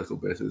play a little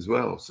bit as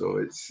well. So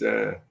it's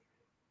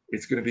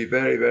going to be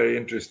very, very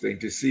interesting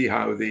to see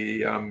how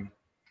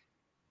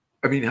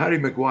Harry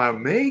Maguire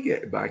may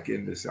get back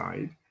in the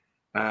side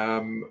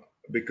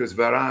because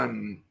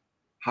Varane,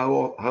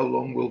 how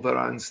long will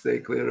Varane stay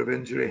clear of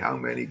injury? How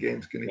many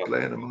games can he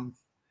play in a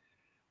month?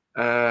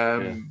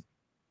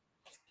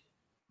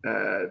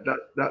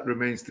 that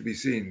remains to be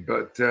seen.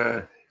 But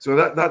so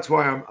that's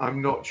why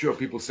I'm not sure.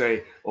 People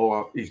say,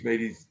 "Oh,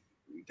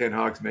 Ten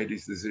Hag's made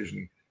his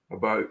decision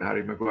about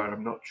Harry Maguire."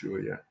 I'm not sure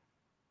yet.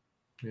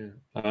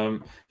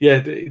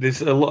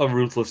 There's a lot of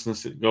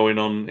ruthlessness going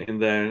on in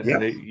there,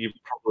 and you're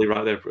probably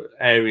right there.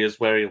 Areas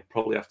where he'll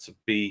probably have to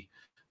be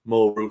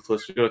more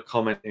ruthless. We've got a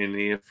comment in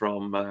here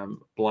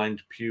from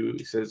Blind Pew.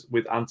 He says,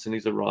 "With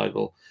Anthony's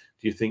arrival,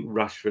 do you think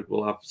Rashford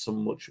will have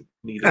some much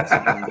needed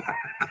time?"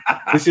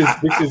 This is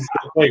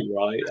the point,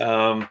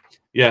 right?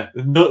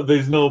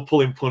 There's no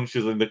pulling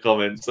punches in the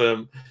comments.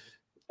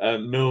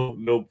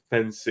 No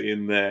fancy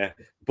in there.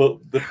 But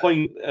the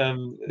point, I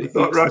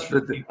thought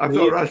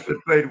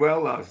Rashford played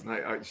well last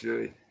night,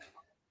 actually.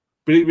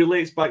 But it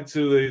relates back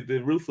to the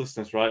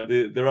ruthlessness, right?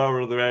 There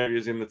are other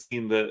areas in the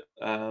team that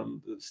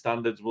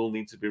standards will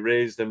need to be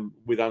raised, and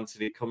with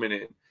Anthony coming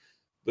in,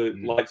 the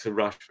likes of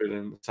Rashford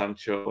and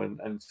Sancho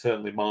and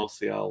certainly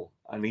Martial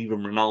and even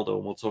Ronaldo,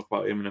 and we'll talk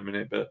about him in a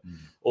minute, but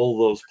all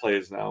those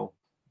players now,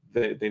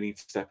 they need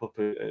to step up.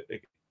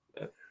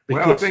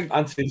 Because I think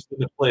Anthony's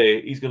going to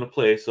play, he's going to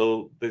play,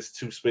 so there's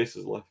 2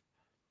 spaces left.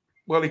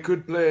 Well, he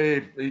could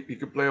play. He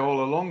could play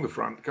all along the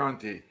front,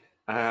 can't he?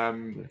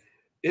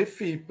 If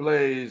he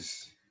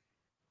plays,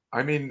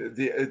 I mean,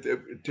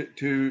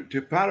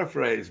 to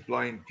paraphrase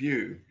Blind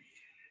Pew,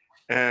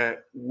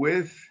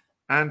 with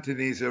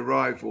Anthony's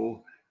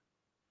arrival,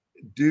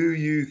 do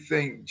you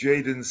think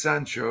Jadon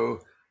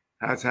Sancho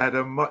has had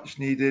a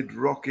much-needed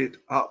rocket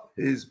up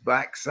his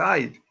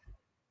backside?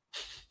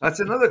 That's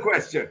another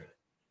question.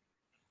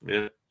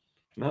 Yeah,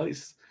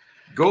 nice.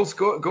 Goal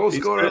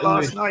scorer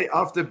last night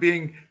after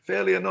being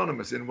fairly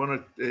anonymous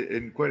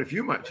in quite a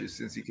few matches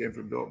since he came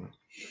from Dortmund.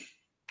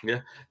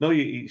 Yeah, no,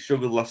 he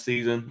struggled last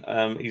season.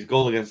 His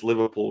goal against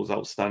Liverpool was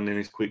outstanding.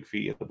 His quick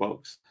feet in the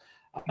box,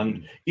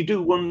 and you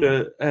do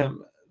wonder,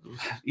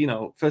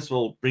 first of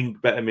all, bring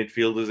better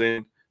midfielders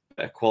in,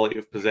 better quality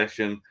of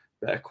possession,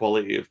 better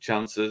quality of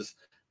chances,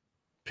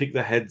 pick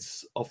the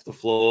heads off the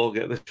floor,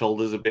 get the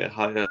shoulders a bit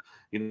higher.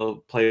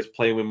 Players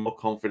playing with more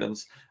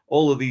confidence.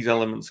 All of these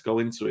elements go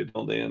into it,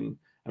 don't they? And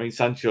I mean,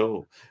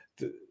 Sancho,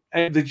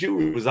 the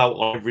jury was out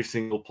on every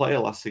single player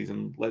last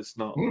season. Let's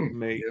not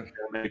make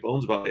many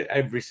bones about it.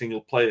 Every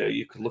single player,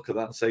 you could look at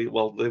that and say,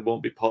 well, they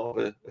won't be part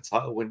of a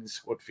title-winning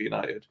squad for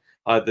United,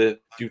 either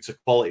due to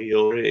quality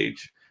or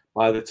age.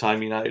 By the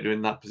time United are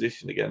in that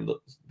position again,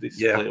 this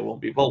player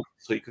won't be involved.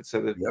 So you could say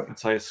the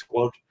entire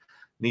squad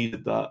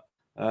needed that.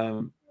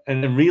 And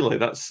then really,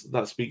 that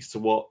speaks to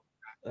what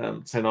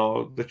Ten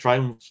Hag, the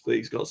triumphs that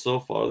he's got so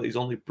far. That he's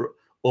only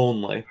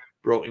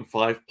brought in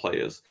 5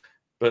 players,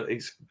 but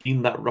it's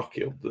been that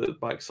rocket up the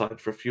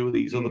backside for a few of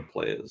these other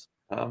players.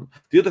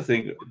 The other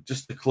thing,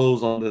 just to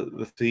close on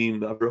the theme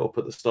that I brought up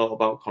at the start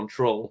about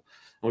control,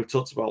 and we've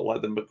talked about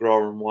like the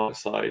McGraw and White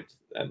side,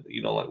 and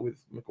like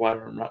with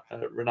Maguire and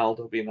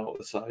Ronaldo being out of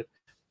the side.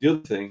 The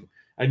other thing,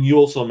 and you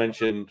also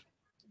mentioned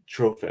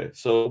trophy.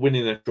 So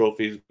winning a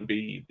trophy is going to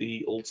be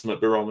the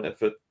ultimate barometer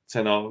for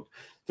Ten Hag.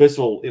 First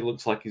of all, it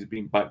looks like he's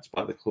been backed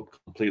by the club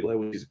completely,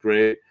 which is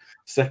great.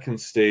 Second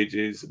stage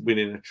is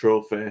winning a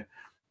trophy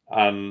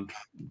and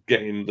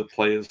getting the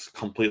players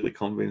completely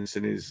convinced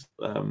in his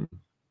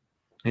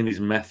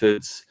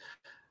methods.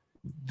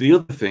 The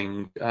other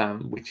thing,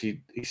 which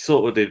he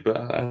sort of did,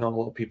 but I know a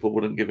lot of people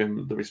wouldn't give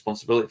him the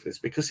responsibility for this,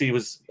 because he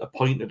was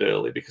appointed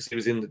early, because he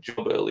was in the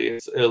job early.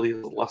 It's early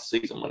as last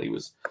season when he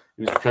was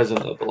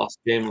present at the last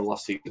game of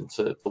last season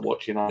to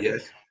watch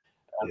United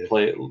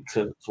play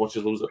to watch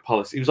us lose at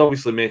Palace. He was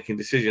obviously making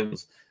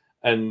decisions,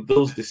 and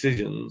those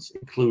decisions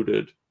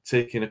included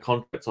taking a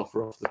contract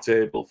offer off the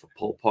table for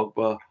Paul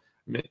Pogba.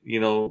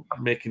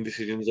 Making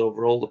decisions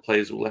over all the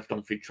players who were left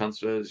on free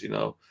transfers.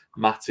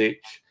 Matic,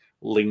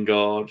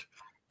 Lingard,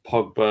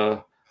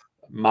 Pogba,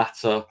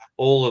 Mata,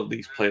 all of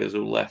these players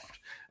who left.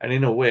 And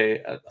in a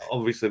way,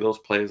 obviously those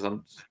players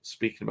I'm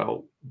speaking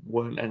about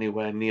weren't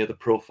anywhere near the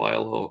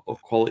profile or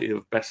quality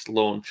of best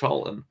loan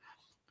Charlton.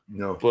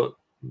 No. But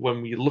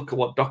when we look at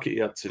what Doherty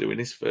had to do in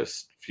his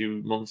first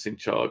few months in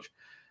charge,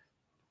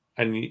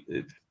 and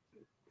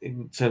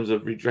in terms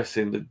of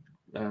addressing the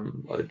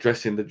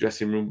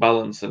dressing room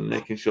balance and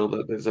making sure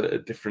that there's a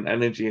different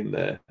energy in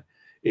there,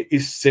 it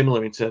is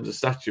similar in terms of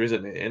stature,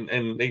 isn't it?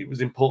 And it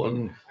was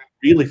important,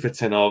 really, for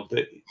Ten Hag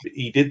that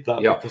he did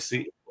that because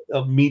he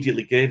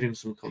immediately gave him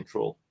some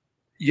control.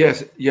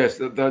 Yes,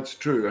 that's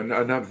true, and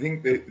I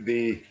think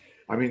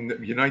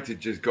United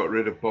just got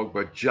rid of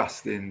Pogba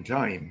just in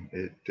time.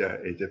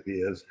 It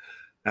appears,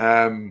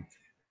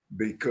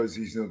 because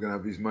he's not going to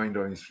have his mind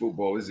on his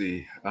football, is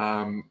he?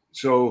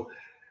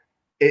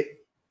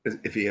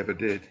 If he ever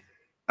did,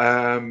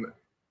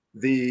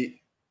 the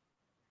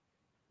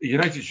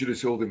United should have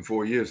sold him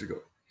 4 years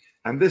ago,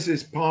 and this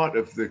is part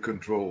of the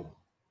control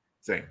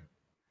thing.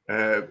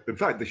 In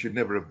fact, they should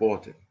never have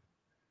bought him.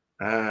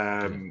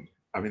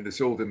 They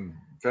sold him.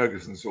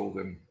 Ferguson sold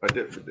him.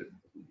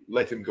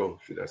 Let him go,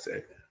 should I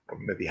say? Or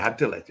maybe had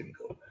to let him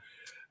go.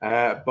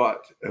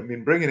 But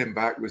bringing him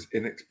back was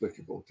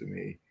inexplicable to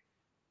me.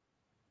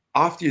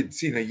 After you'd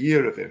seen a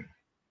year of him,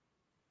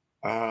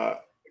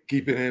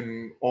 keeping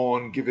him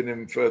on, giving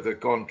him further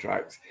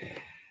contracts.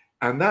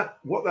 And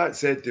what that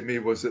said to me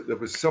was that there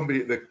was somebody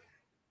at the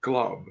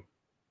club,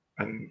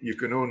 and you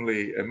can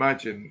only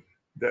imagine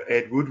that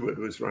Ed Woodward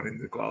was running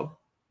the club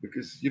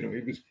because, he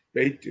was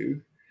paid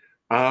to.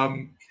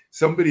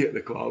 Somebody at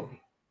the club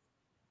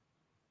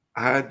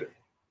had,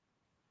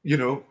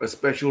 a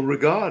special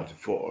regard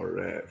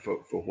for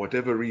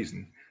whatever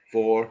reason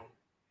for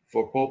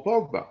Paul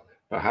Pogba.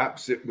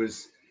 Perhaps it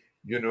was,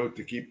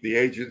 to keep the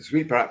agent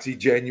sweet. Perhaps he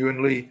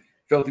genuinely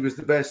felt he was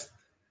the best,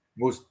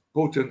 most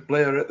potent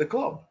player at the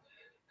club.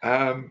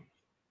 I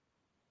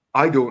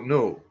don't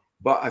know,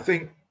 but I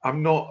think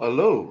I'm not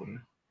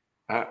alone,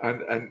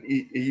 and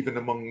even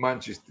among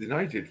Manchester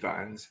United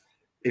fans,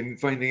 in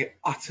finding it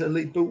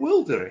utterly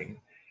bewildering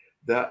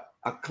that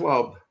a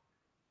club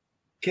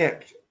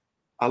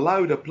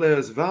allowed a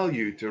player's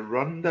value to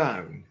run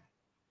down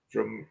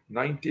from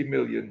 90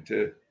 million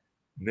to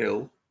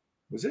nil.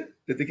 Was it?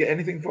 Did they get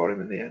anything for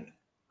him in the end?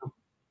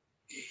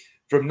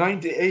 From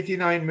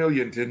 89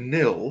 million to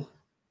nil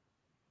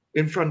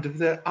in front of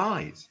their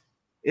eyes.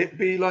 It'd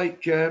be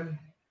like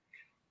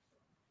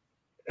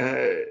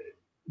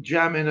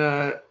jamming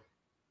a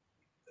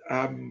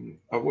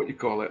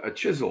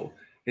chisel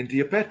into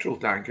your petrol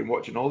tank and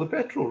watching all the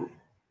petrol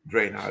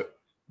drain out,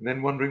 and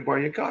then wondering why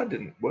your car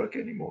didn't work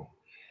anymore.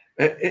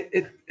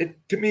 It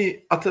to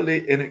me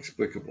utterly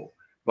inexplicable,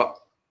 but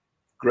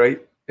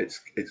great.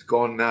 It's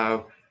gone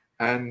now,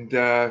 and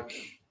when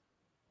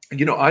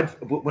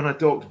I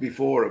talked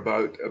before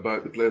about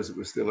the players that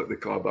were still at the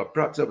club,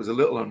 perhaps I was a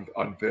little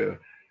unfair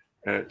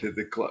to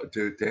the club,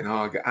 to Ten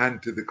Hag,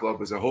 and to the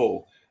club as a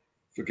whole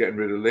for getting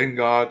rid of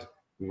Lingard,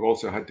 who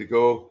also had to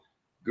go.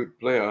 Good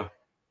player,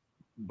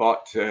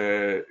 but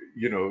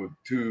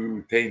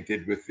too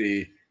tainted with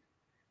the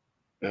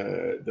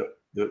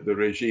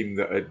regime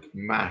that had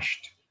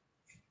mashed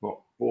 4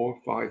 or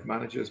 5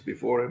 managers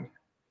before him,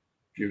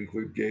 if you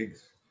include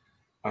Giggs,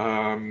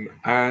 and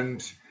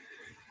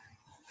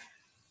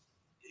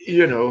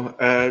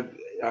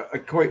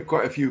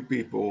quite a few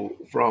people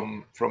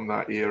from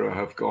that era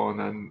have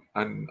gone,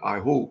 and I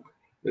hope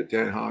that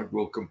Ten Hag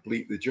will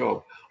complete the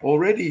job.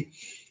 Already,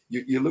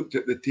 you looked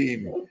at the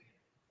team,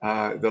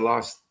 the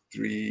last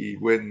 3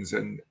 wins,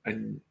 and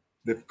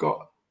they've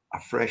got a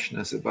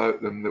freshness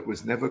about them that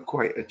was never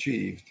quite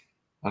achieved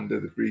under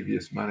the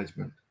previous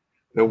management.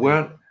 There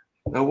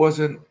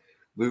wasn't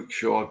Luke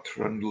Shaw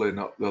trundling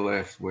up the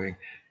left wing.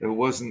 There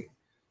wasn't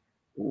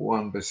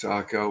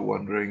Wan-Bissaka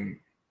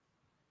wondering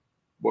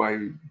why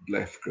he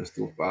left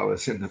Crystal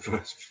Palace in the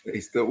first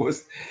place. There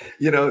was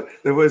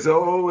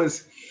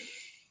always,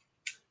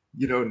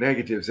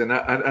 negatives, and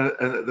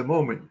at the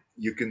moment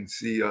you can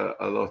see a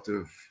lot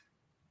of,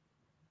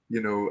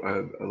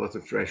 a lot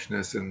of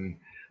freshness, and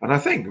I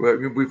think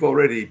we've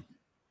already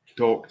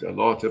talked a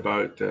lot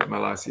about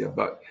Malacia,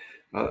 but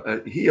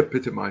he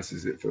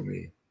epitomizes it for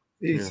me.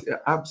 He's an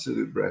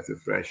absolute breath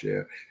of fresh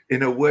air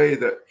in a way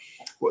that,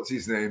 what's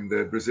his name,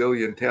 the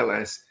Brazilian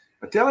Telles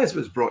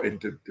was brought in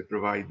to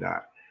provide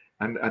that,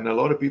 and a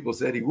lot of people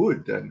said he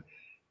would,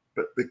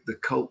 but the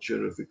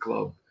culture of the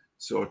club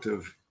sort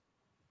of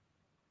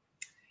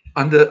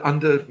under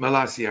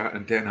Malacia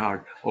and Ten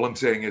Hag. All I'm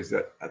saying is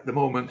that at the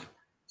moment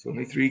it's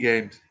only 3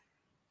 games,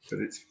 but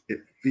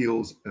it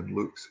feels and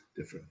looks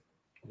different.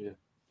 Yeah,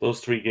 those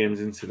 3 games,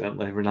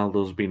 incidentally,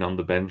 Ronaldo's been on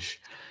the bench.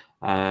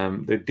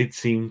 There did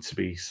seem to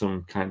be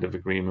some kind of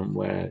agreement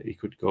where he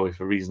could go if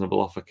a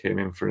reasonable offer came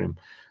in for him,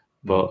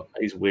 but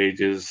his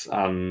wages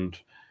and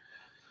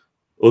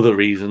other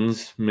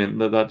reasons meant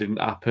that didn't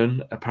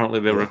happen. Apparently,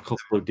 there were a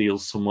couple of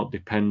deals somewhat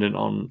dependent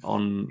on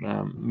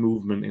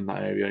movement in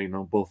that area,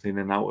 both in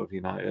and out of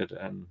United,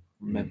 and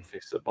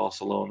Memphis at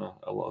Barcelona.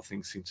 A lot of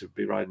things seem to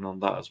be riding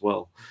on that as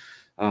well.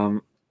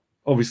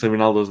 Obviously,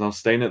 Ronaldo's now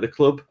staying at the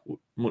club,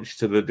 much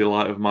to the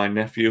delight of my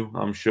nephew,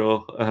 I'm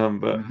sure,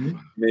 but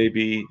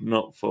maybe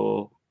not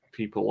for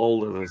people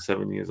older than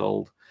 7 years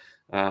old,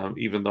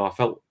 even though I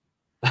felt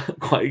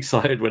quite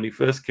excited when he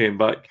first came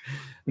back.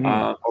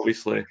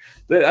 Obviously,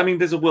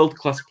 there's a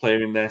world-class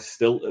player in there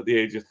still at the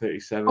age of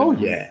 37. Oh,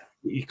 yeah.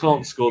 You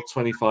can't score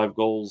 25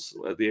 goals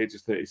at the age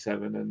of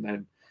 37 and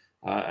then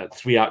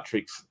 3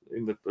 hat-tricks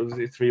was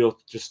it 3 or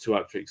just 2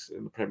 hat-tricks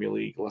in the Premier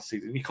League last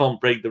season. You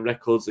can't break the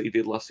records that he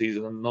did last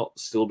season and not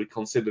still be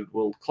considered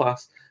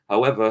world-class.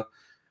 However,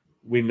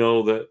 we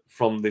know that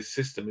from this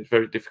system, it's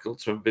very difficult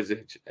to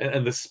envisage,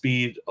 and the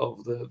speed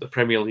of the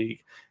Premier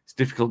League, it's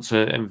difficult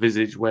to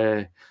envisage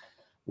where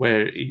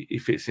he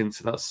fits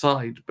into that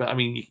side. But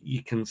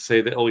you can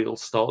say that he'll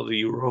start the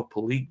Europa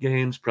League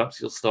games. Perhaps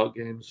he'll start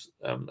games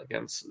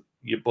against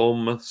your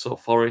Bournemouth or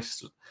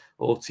Forest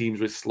or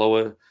teams with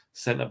slower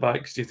centre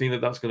backs. Do you think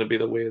that that's going to be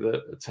the way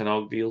that Ten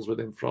Hag deals with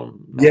him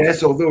from now?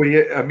 Yes, although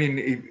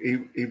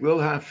he will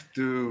have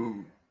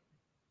to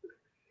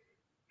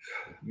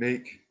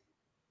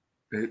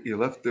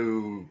he'll have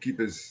to keep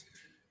his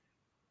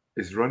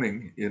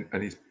running in,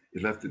 and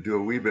he'll have to do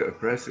a wee bit of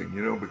pressing,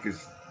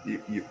 because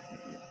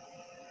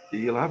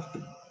he'll have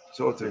to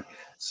sort of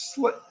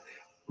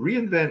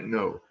reinvent,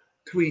 no,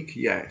 tweak,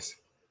 yes.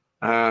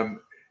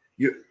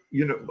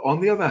 on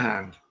the other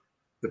hand,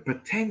 the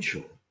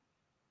potential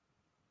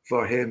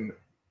for him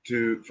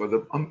for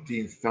the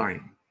umpteenth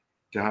time,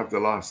 to have the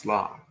last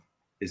laugh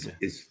is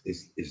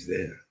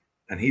there,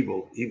 and he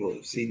will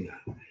have seen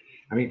that.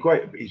 I mean,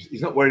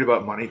 he's not worried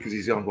about money because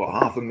he's on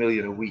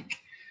 $500,000 a week,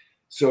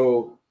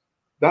 so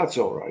that's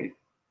all right.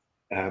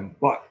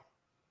 But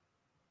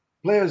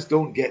players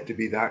don't get to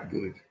be that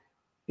good.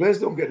 Players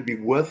don't get to be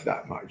worth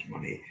that much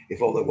money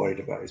if all they're worried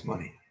about is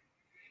money.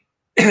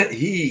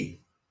 He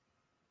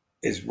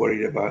is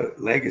worried about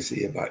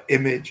legacy, about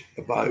image,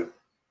 about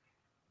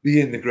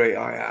being the great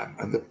I am,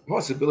 and that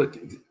possibility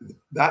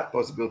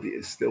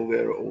is still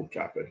there at Old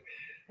Trafford,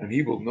 and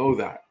he will know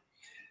that.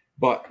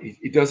 But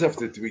he does have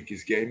to tweak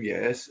his game,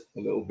 yes, a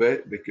little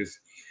bit,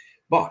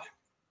 but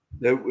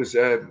there was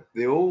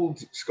the old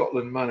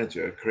Scotland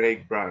manager,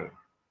 Craig Brown,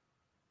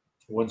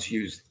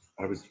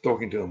 I was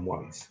talking to him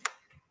once,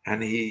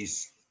 and he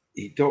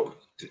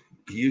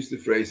used the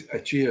phrase a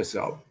cheer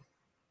sub.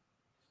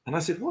 And I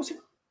said, what's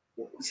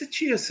a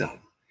cheer sub?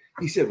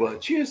 He said, well, a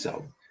cheer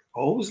sub, I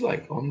always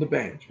like on the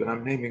bench, when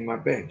I'm naming my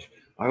bench,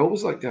 I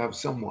always like to have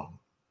someone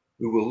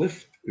who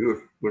if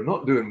we're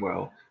not doing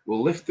well,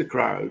 will lift the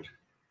crowd,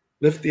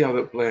 lift the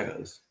other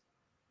players,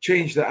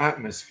 change the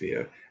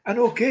atmosphere. And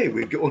okay,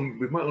 we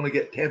might only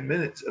get 10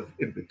 minutes of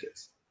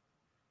impetus,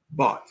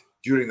 but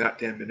during that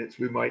 10 minutes,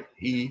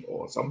 he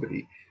or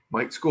somebody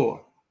might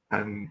score.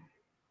 And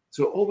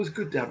so always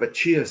good to have a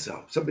cheer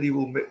sub. Somebody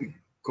will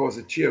cause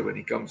a cheer when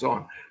he comes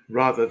on,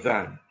 rather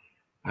than,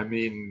 I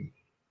mean,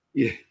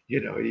 you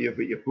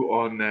put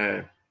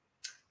on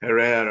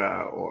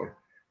Herrera or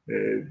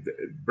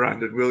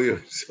Brandon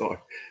Williams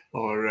or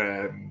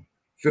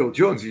Phil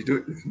Jones.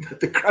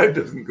 The crowd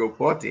doesn't go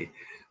potty.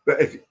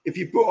 But if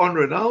you put on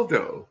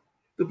Ronaldo,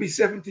 there'll be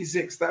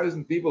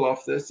 76,000 people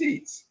off their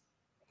seats,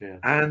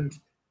 and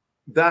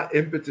that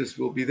impetus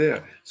will be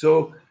there.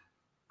 So,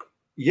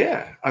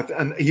 yeah,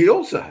 and he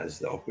also has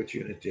the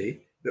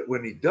opportunity that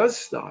when he does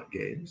start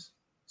games,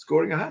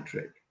 scoring a hat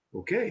trick.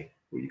 Okay,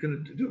 what are you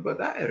going to do about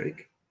that,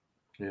 Eric?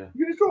 Yeah,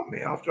 you're going to drop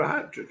me after a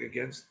hat trick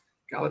against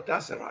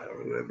Galatasaray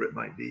or whoever it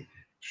might be?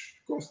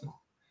 Of course not.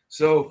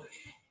 So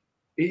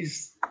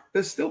there's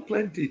still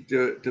plenty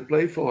to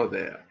play for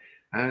there,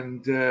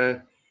 and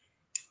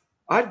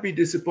I'd be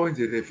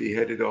disappointed if he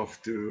headed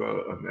off to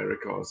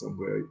America or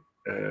somewhere,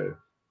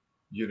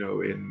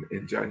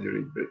 in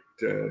January. But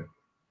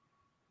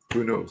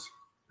who knows?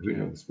 Who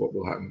knows what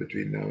will happen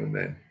between now and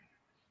then?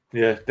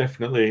 Yeah,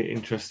 definitely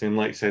interesting.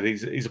 Like I said,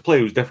 he's a player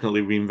who's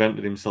definitely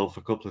reinvented himself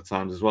a couple of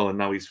times as well, and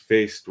now he's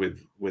faced with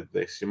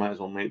this. You might as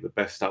well make the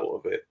best out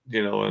of it,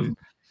 and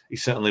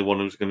he's certainly one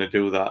who's going to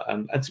do that.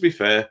 And to be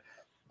fair,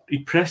 he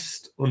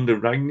pressed under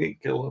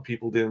Rangnick. A lot of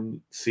people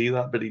didn't see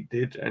that, but he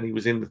did, and he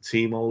was in the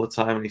team all the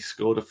time, and he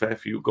scored a fair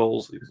few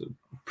goals. It was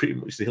pretty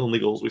much the only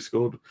goals we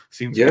scored.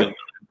 Seems to be.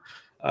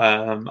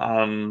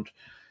 And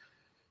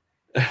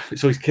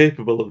so he's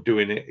capable of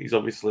doing it. He's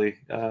obviously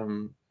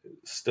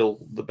still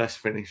the best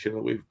finisher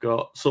that we've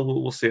got. So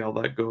we'll see how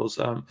that goes.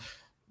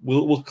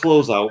 We'll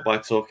close out by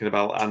talking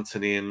about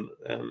Anthony, and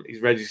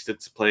he's registered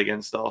to play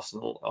against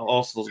Arsenal.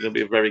 Arsenal's going to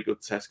be a very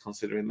good test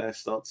considering their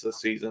start to the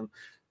season.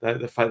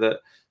 The fact that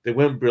they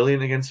weren't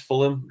brilliant against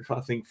Fulham. I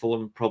think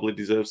Fulham probably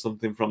deserves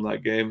something from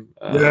that game.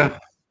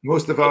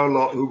 Most of our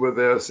lot who were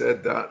there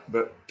said that,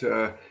 but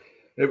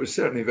it was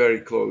certainly very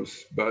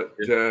close. But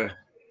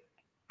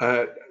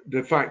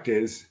the fact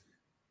is,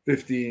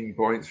 15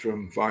 points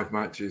from 5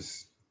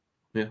 matches.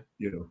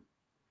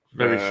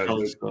 Very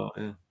strong start.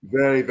 Yeah,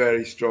 very,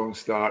 very strong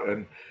start,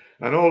 and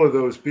all of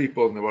those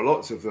people, and there were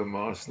lots of them,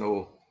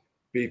 Arsenal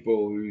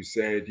people who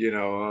said,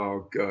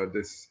 oh God,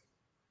 this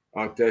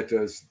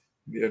Arteta's,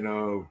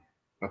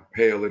 a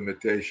pale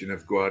imitation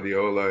of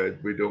Guardiola.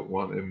 We don't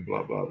want him.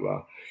 Blah blah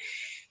blah.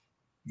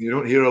 You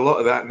don't hear a lot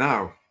of that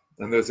now,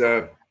 and there's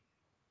a.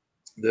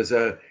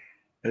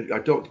 I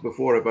talked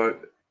before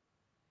about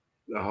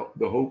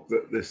the hope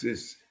that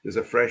there's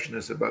a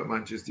freshness about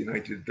Manchester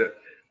United that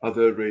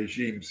other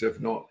regimes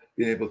have not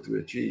been able to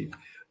achieve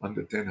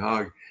under Ten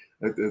Hag.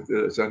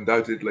 There's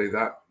undoubtedly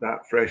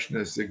that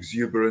freshness,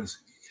 exuberance.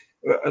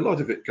 A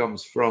lot of it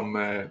comes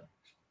from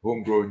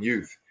homegrown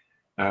youth,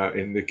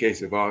 in the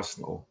case of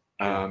Arsenal,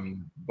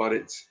 but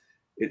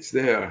it's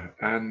there.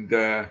 And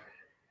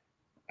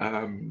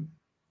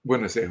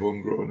when I say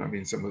homegrown, I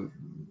mean some of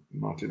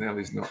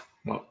Martinelli's not.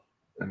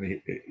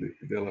 And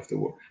they'll have to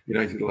watch.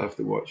 United will have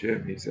to watch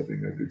him. He's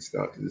having a good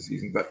start to the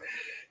season, but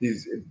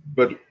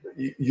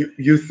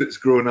youth that's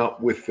grown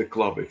up with the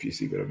club, if you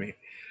see what I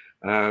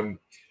mean.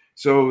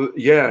 So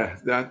yeah,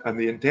 that and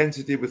the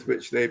intensity with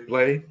which they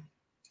play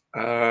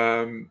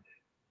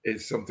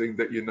is something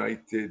that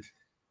United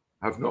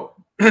have not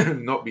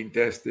been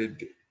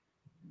tested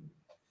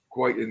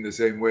quite in the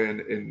same way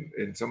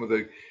in some of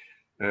the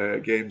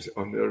games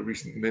on their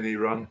recent mini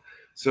run.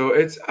 So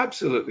it's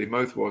absolutely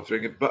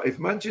mouthwatering. But if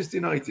Manchester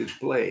United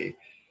play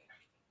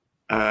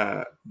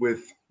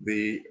with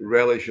the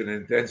relish and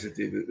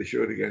intensity that they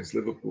showed against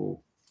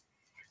Liverpool,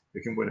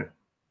 they can win it.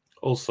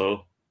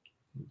 Also,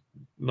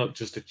 not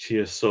just a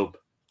cheer sub,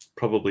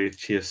 probably a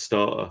cheer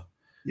starter.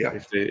 Yeah.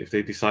 if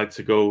they decide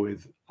to go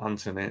with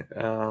Antony.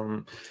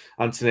 Antony,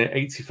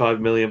 £85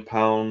 million,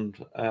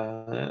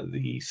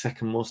 the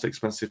second most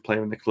expensive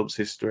player in the club's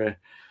history.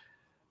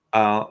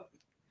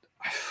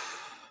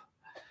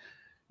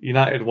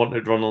 United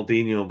wanted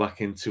Ronaldinho back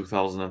in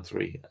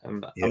 2003,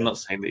 and Yeah. I'm not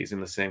saying that he's in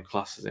the same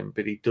class as him,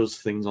 but he does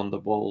things on the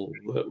ball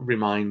that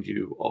remind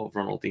you of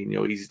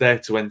Ronaldinho. He's there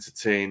to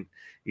entertain.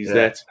 He's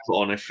there to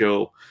put on a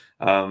show.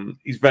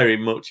 He's very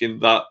much, in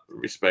that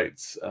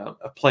respect,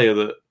 a player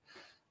that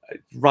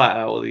right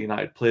out of the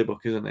United playbook,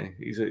 isn't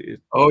he?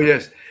 Oh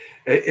yes.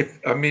 I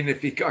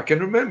can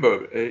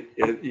remember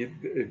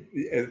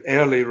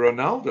early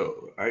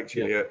Ronaldo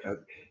actually.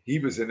 He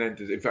was an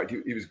entity. In fact,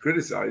 he was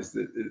criticised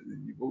that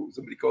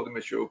somebody called him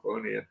a show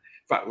pony, and in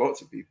fact,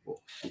 lots of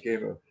people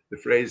became the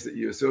phrase that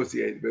you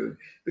associate with him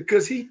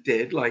because he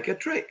did like a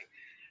trick.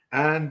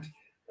 And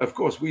of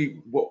course,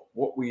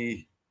 what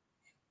we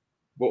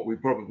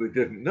probably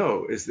didn't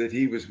know is that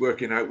he was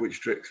working out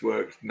which tricks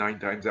worked 9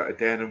 times out of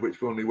 10 and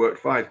which only worked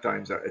 5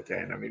 times out of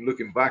 10. I mean,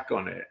 looking back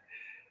on it,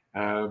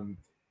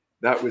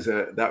 that was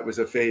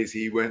a phase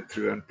he went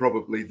through, and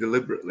probably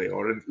deliberately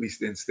or at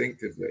least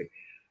instinctively.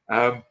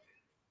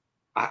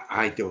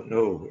 I don't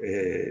know.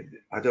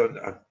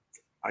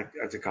 I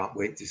can't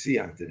wait to see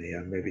Antony,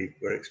 and maybe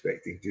we're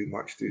expecting too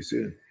much too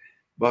soon.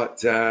 But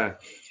to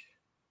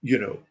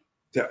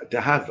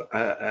have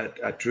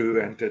a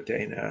true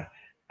entertainer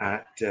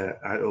at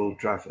Old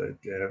Trafford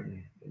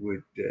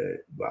would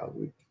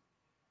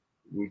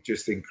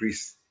just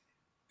increase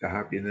the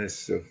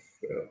happiness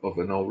of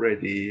an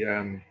already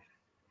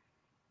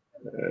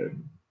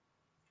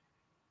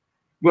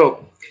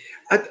well.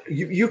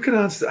 You can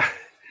answer.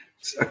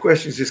 A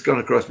question's just gone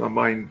across my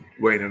mind,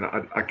 Wayne, and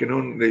I can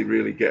only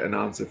really get an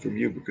answer from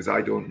you because I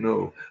don't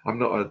know. I'm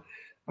not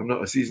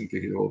a season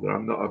ticket holder.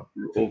 I'm not a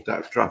Old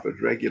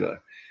Trafford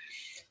regular.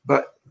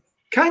 But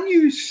can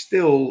you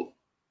still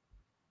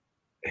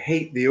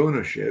hate the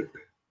ownership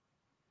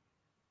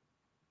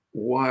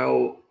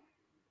while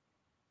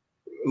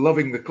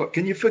loving the club?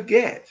 Can you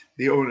forget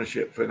the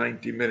ownership for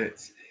 90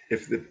 minutes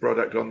if the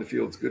product on the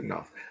field's good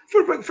enough?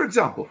 For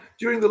example,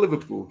 during the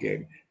Liverpool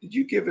game, did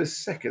you give a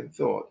second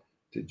thought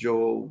to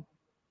Joel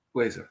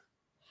Glazer?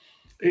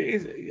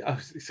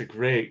 It's a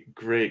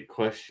great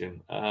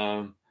question.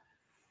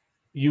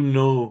 You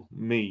know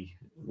me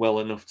well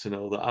enough to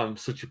know that I'm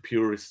such a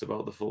purist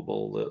about the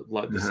football that,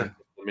 like, the second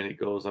the minute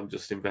goes, I'm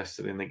just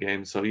invested in the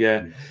game. So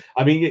yeah,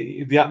 I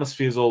mean, the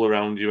atmosphere is all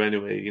around you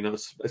anyway.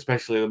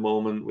 Especially at the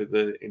moment with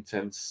the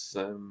intense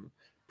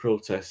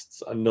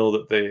protests. I know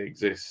that they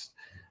exist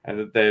and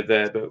that they're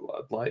there.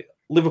 But like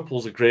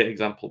Liverpool's a great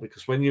example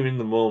because when you're in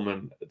the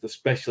moment,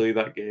 especially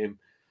that game,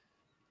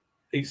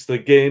 it's the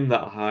game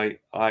that I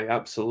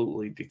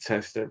absolutely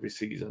detest every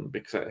season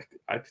because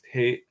I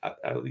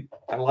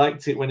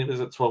liked it when it was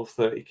at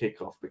 12:30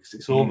 kickoff because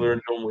it's over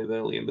and done with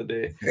early in the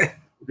day.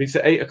 If it's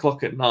at 8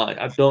 o'clock at night,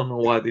 I don't know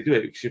why they do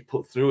it because you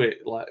put through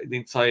it like the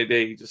entire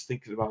day, just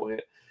thinking about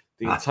it.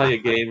 The entire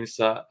game is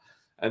that,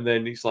 and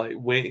then it's like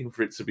waiting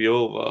for it to be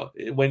over.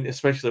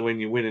 Especially when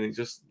you're winning, it's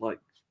just like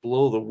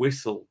blow the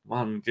whistle,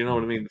 man. Do you know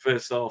what I mean?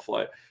 First off,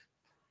 like.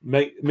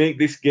 Make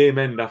this game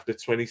end after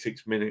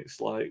 26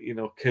 minutes,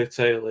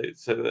 curtail it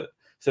so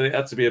it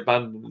had to be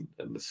abandoned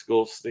and the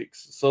score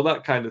sticks. So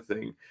that kind of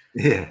thing.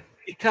 Yeah.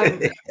 You can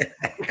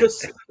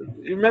because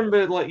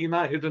remember, like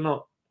United are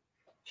not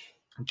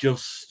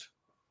just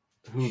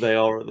who they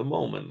are at the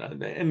moment,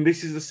 and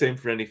this is the same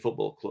for any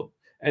football club,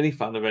 any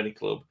fan of any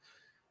club.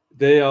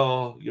 They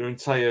are your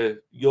entire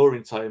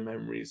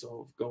memories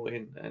of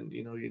going and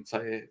your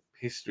entire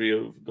history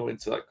of going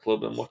to that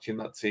club and watching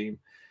that team.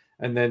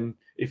 And then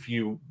if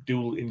you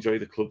do enjoy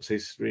the club's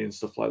history and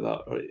stuff like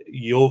that, or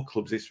your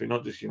club's history,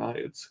 not just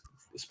United's,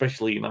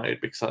 especially United,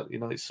 because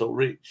it's so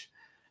rich,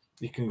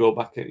 you can go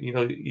back and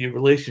your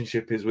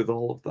relationship is with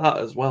all of that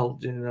as well.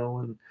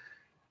 And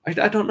I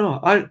don't know.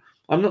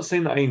 I'm not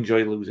saying that I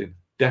enjoy losing.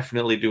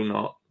 Definitely do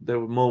not. There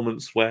were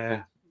moments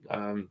where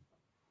I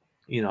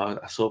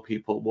saw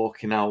people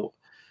walking out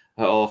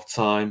at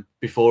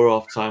before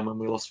half time when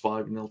we lost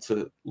 5-0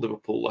 to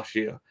Liverpool last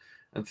year,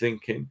 and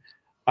thinking,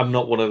 I'm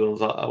not one of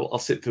those. I'll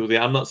sit through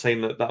I'm not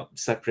saying that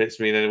separates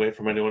me in any way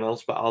from anyone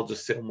else, but I'll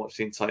just sit and watch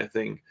the entire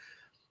thing.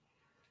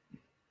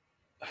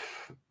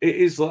 It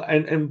is,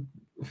 and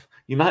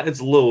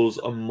United's lows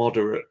are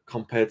moderate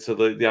compared to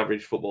the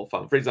average football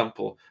fan. For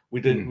example,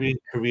 we didn't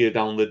career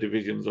down the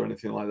divisions or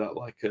anything like that,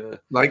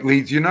 like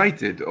Leeds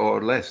United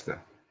or Leicester.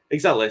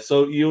 Exactly.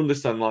 So you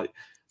understand, like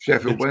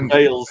Sheffield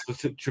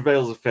the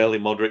travails are fairly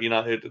moderate.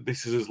 United,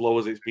 this is as low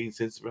as it's been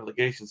since the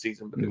relegation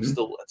season, but it was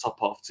still a top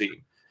half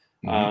team.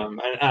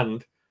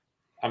 And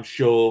I'm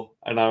sure,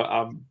 and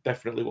I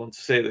definitely want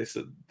to say this,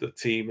 that the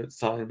team at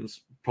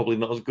times probably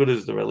not as good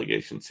as the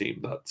relegation team.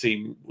 That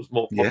team was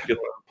more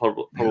popular and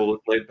probably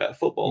played better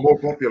football. More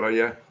popular,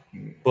 yeah.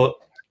 But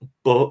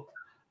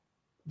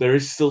there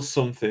is still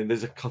something.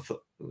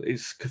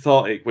 It's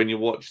cathartic when you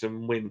watch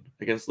them win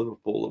against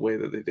Liverpool the way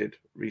that they did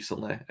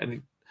recently,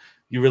 and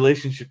your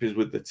relationship is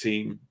with the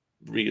team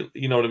real.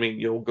 You know what I mean?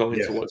 You're going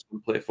to watch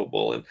them play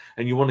football,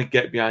 and you want to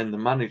get behind the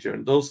manager,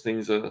 and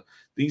these are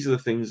the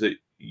things that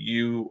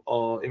you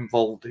are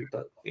involved in.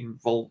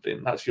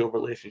 That's your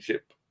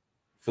relationship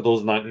for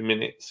those 90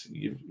 minutes.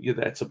 You're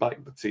there to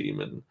back the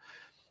team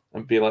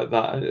and be like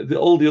that.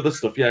 All the other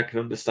stuff, I can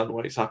understand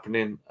why it's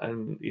happening,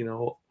 and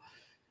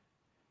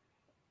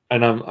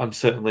and I'm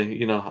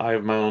certainly, I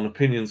have my own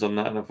opinions on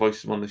that, and I've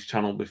voiced them on this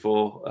channel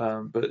before.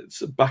 But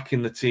it's back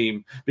in the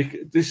team,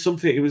 because there's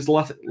something. It was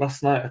last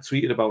night I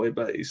tweeted about it,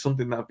 but it's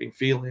something that I've been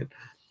feeling.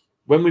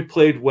 When we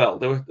played well,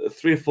 there were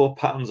 3 or 4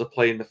 patterns of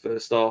play in the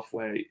first half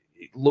where it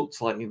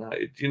looked like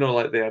United,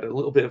 like they had a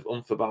little bit of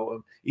oomph about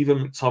them. Even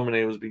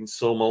McTominay was being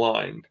so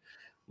maligned,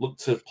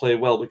 looked to play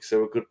well because there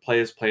were good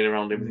players playing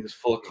around him, and he was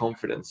full of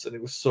confidence, and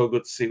it was so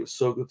good to see. It was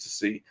so good to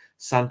see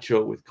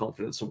Sancho with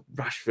confidence, and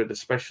Rashford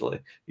especially.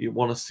 You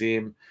want to see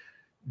him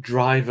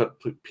drive at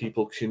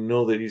people because you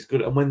know that he's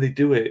good, and when they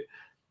do it,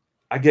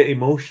 I get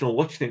emotional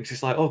watching it.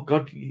 It's like, oh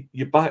God,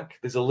 you're back.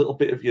 There's a little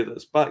bit of you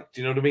that's back.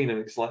 Do you know what I mean? And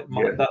it's like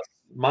that's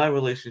my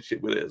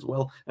relationship with it as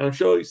well, and I'm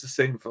sure it's the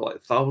same for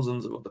like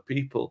thousands of other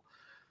people.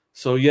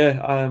 So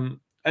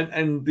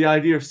and the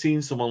idea of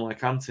seeing someone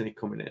like Anthony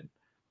coming in,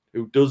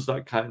 who does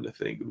that kind of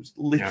thing, who's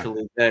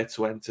literally there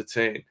to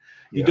entertain.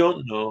 You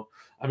don't know.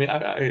 I mean,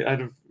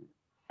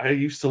 I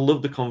used to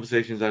love the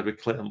conversations I had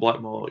with Clayton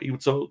Blackmore. He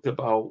would talk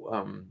about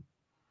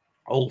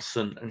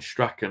Olsen and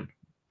Strachan,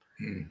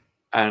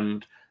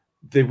 and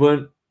they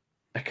weren't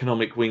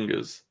economic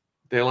wingers.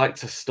 They like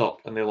to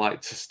stop and they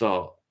like to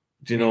start.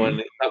 Do you know?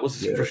 And that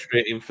was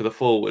frustrating for the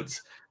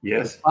forwards.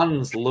 Yes, the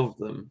fans loved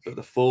them, but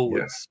the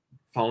forwards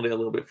found it a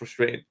little bit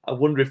frustrating. I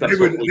wonder if that's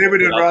they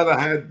would have rather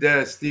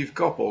had Steve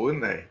Coppell,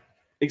 wouldn't they?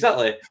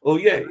 Exactly. Oh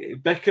yeah,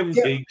 Beckham,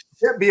 Giggs.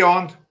 Get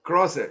beyond,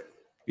 cross it.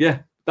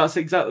 Yeah, that's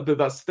exactly. But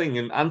that's the thing.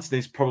 And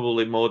Anthony's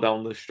probably more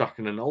down the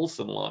Strachan and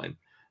Olsen line,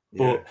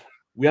 but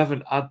we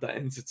haven't had that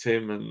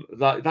entertainment.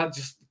 That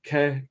just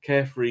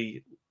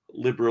carefree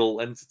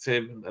liberal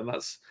entertainment, and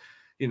that's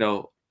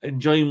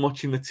enjoying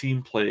watching the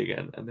team play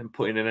again, and then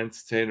putting an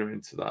entertainer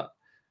into that.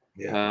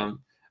 Yeah.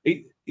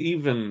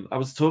 Even I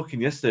was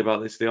talking yesterday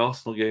about this, the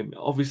Arsenal game.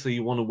 Obviously,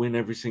 you want to win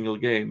every single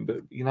game,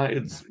 but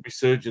United's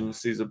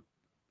resurgence is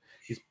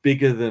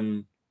bigger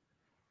than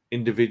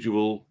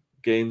individual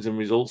games and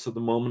results at the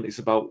moment. It's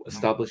about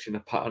establishing a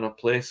pattern of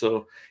play.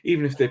 So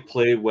even if they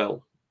play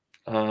well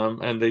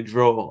and they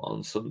draw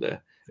on Sunday,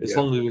 as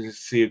long as we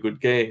see a good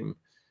game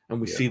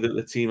and we see that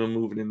the team are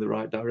moving in the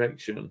right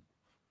direction,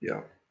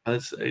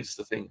 it's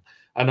the thing.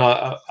 I know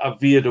I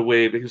veered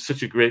away, but it was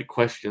such a great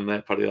question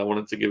there, Paddy. I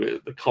wanted to give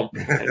it the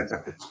compliment.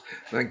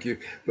 Thank you.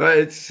 But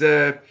it's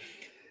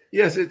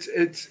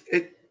it's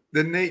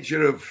the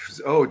nature of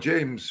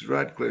James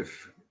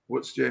Radcliffe.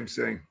 What's James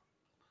saying?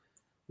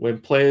 When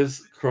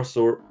players cross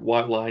the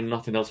white line,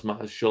 nothing else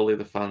matters. Surely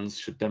the fans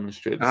should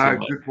demonstrate the same.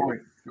 Good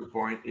point. Good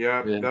point.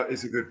 Yeah, that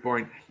is a good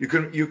point. You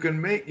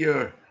can make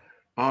your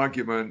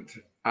argument.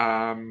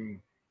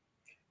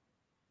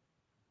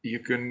 You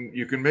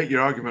can make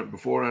your argument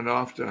before and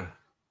after.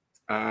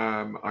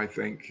 I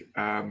think,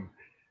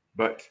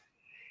 but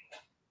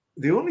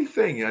the only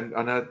thing,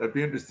 and I'd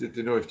be interested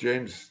to know if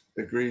James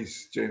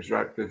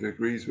Radcliffe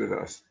agrees with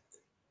us.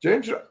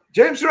 James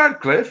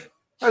Radcliffe.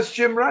 That's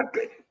Jim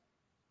Radcliffe.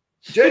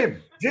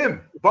 Jim,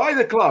 buy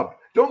the club.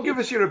 Don't give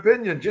us your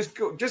opinion.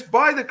 Just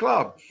buy the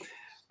club.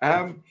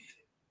 But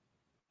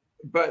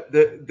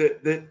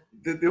the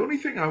only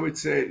thing I would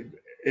say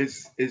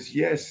is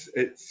yes,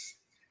 it's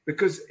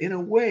because in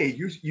a way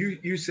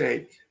you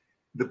say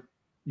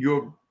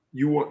you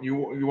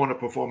want a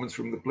performance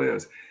from the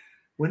players.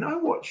 When I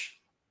watch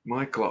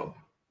my club,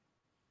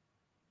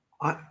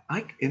 I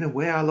in a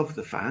way I love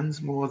the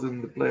fans more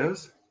than the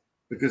players,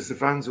 because the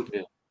fans are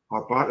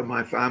part of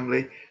my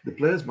family. The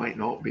players might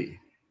not be.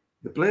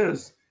 The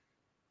players,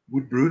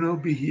 would Bruno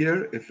be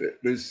here if it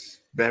was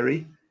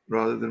Bury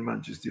rather than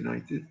Manchester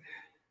United?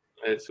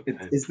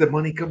 Is the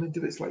money coming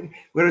to it slightly?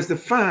 Whereas the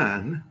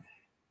fan,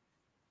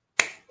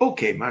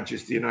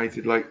 Manchester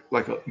United,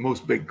 like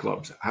most big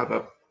clubs, have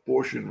a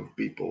proportion of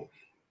people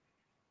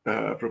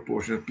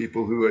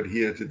who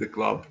adhere to the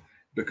club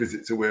because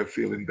it's a way of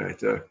feeling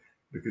better,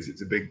 because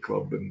it's a big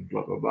club and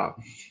blah, blah, blah.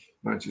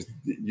 Manchester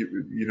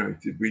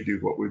United, we do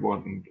what we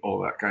want and all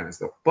that kind of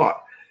stuff.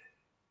 But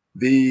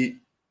there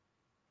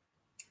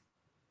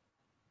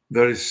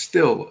is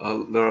still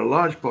there are a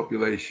large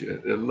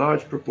population, a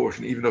large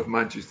proportion even of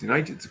Manchester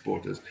United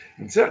supporters,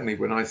 and certainly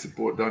when I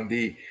support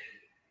Dundee,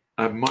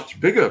 a much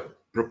bigger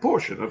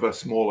proportion of a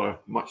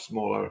much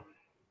smaller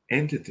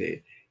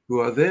entity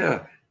who are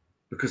there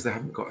because they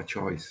haven't got a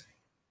choice.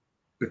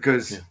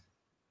 Because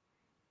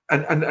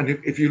and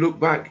if you look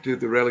back to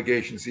the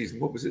relegation season,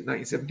 what was it,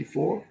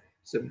 1974?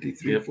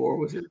 73-4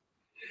 was it?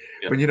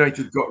 When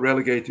United got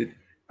relegated,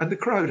 and the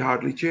crowd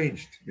hardly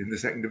changed in the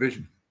second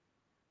division,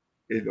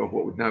 of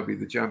what would now be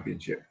the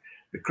Championship.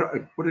 The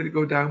crowd, what did it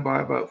go down by?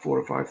 About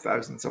 4,000 or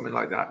 5,000, something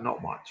like that.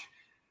 Not much.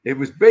 It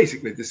was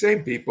basically the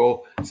same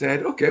people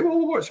said, "Okay, well,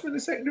 we'll watch them in the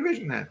second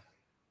division then."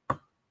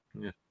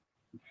 Yeah.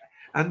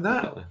 And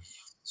that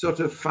sort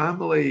of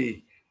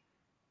family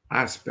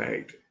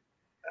aspect,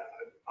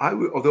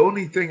 the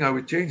only thing I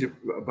would change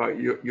about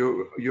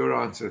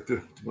your answer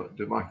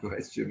to my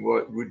question,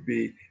 what would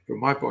be, from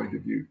my point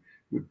of view,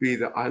 would be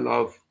that I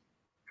love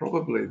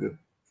probably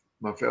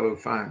my fellow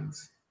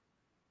fans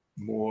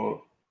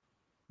more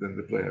than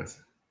the players.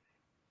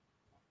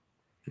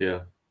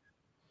 Yeah.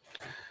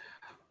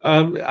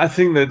 I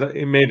think that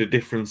it made a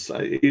difference,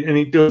 and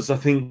it does. I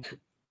think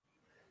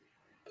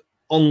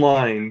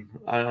online,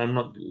 I'm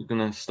not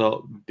going to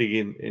start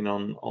digging in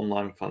on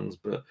online fans,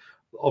 but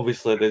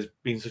obviously there's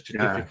been such a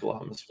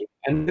difficult atmosphere,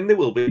 and there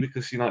will be,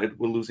 because United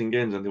were losing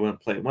games and they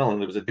weren't playing well, and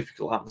there was a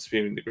difficult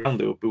atmosphere in the ground.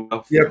 They were booed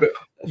off. Yeah, but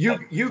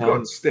you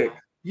got stick.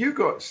 You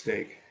got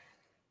stick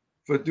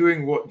for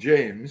doing what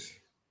James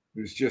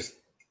was just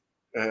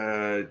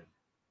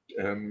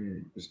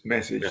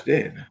messaged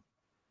in.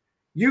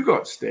 You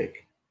got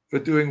stick for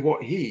doing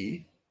what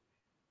he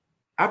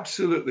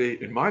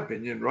absolutely, in my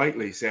opinion,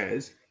 rightly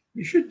says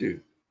you should do.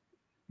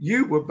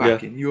 You were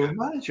backing your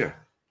manager.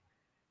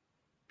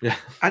 Yeah.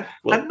 And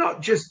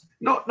not just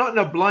not in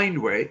a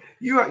blind way.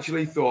 You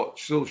actually thought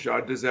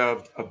Solskjaer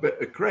deserved a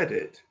bit of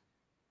credit.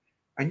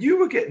 And you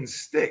were getting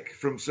stick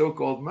from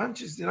so-called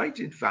Manchester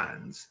United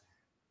fans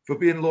for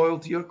being loyal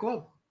to your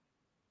club.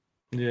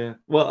 Yeah.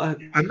 Well,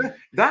 and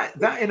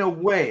that in a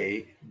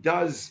way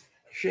does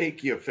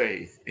shake your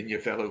faith in your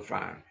fellow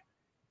fan.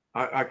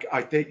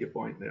 I take your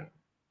point there.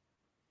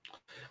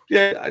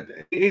 Yeah,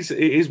 it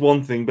is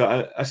one thing,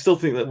 but I still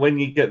think that when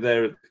you get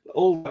there,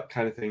 all that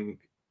kind of thing,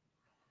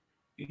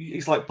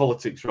 it's like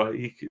politics,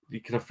 right?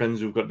 You can have friends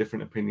who've got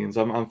different opinions.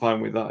 I'm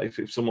fine with that.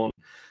 If someone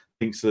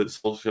thinks that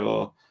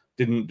Solskjaer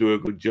didn't do a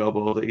good job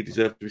or that he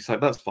deserved to be sacked,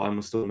 that's fine.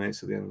 We're still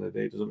mates at the end of the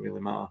day. It doesn't really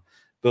matter.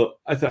 But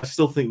I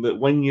still think that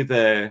when you're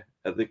there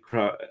at the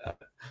crowd,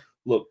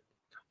 look,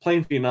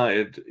 playing for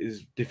United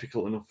is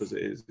difficult enough as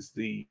it is. It's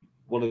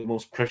one of the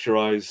most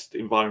pressurized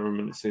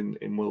environments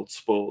in world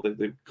sport.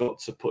 They've got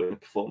to put in a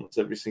performance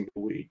every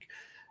single week.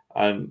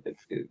 And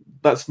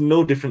that's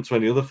no different to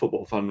any other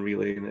football fan,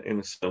 really, in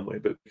a certain way.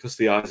 But because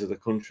the eyes of the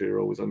country are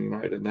always on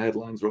United and the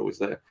headlines are always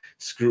there,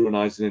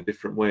 scrutinised in a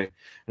different way.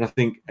 And I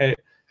think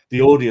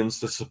the audience,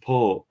 the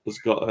support, has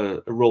got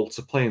a role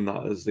to play in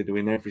that, as they do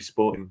in every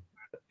sporting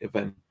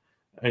event.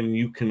 And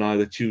you can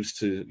either choose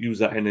to use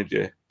that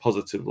energy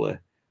positively,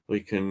 or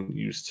you can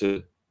use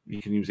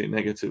it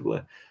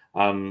negatively.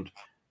 And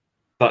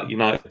that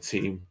United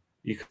team,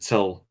 you could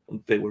tell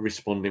they were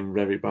responding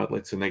very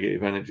badly to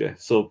negative energy.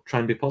 So try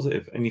and be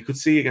positive. And you could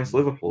see against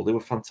Liverpool, they were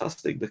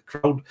fantastic. The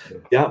crowd,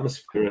 the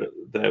atmosphere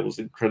there was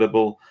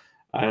incredible.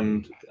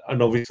 And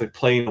obviously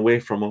playing away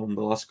from home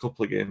the last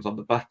couple of games on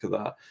the back of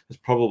that has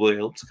probably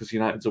helped, because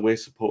United's away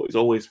support is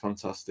always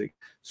fantastic.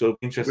 So it'll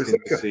be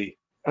interesting to see.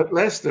 At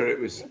Leicester, it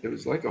was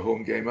like a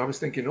home game. I was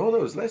thinking,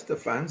 those Leicester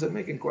fans are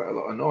making quite a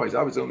lot of noise.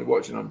 I was only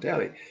watching on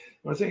telly.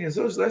 I was thinking,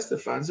 those Leicester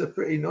fans are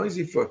pretty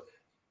noisy for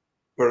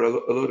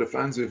a load of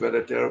fans who've had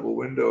a terrible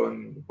window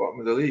on the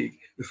bottom of the league.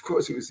 Of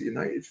course, it was the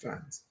United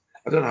fans.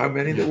 I don't know how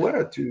many there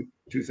were,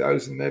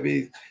 2,000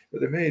 maybe,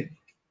 but they made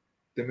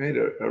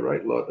a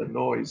right lot of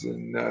noise.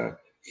 And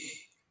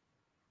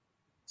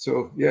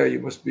so, yeah,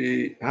 you must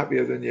be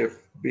happier than you've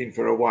been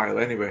for a while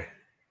anyway.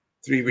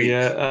 3 weeks.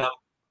 Yeah,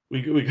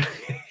 we got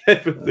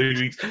for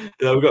 3 weeks.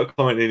 We've got a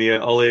comment in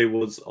here. Ole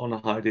was on a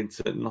hiding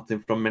to nothing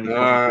from many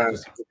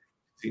fans.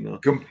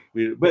 But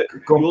you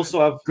also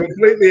have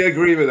completely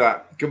agree with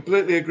that.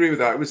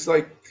 It was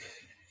like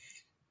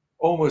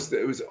almost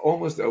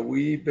a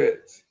wee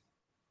bit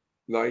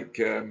like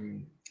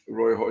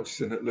Roy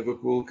Hodgson at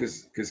Liverpool,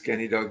 because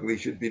Kenny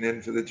Dalglish had been in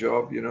for the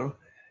job,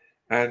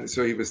 and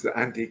so he was the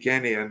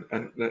anti-Kenny, and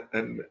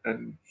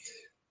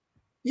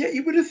yeah,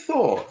 you would have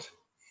thought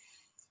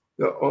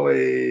that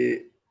Ole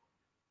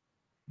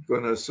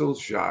Gunnar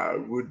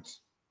Solskjaer would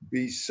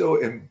be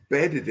so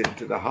embedded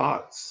into the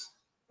hearts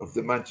of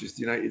the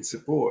Manchester United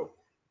support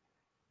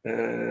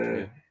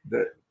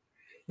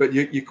but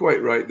you're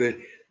quite right.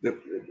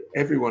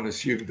 Everyone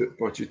assumed that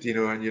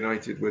Pochettino and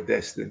United were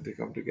destined to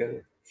come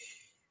together.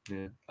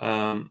 Yeah.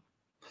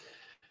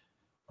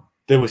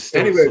 There was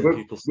still some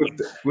people.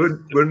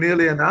 We're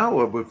nearly an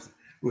hour.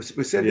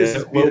 We said this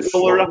is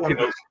we're wrapping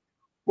up.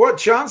 What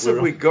chance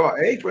have we got,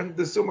 when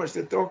there's so much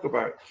to talk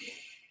about?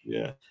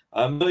 Yeah.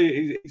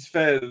 It's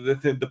fair,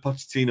 the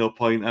Pochettino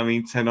point. I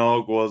mean, Ten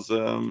Hag was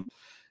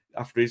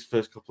after his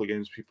first couple of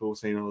games, people were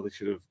saying, they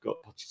should have got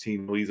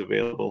Pochettino, he's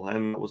available,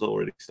 and that was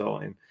already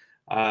starting.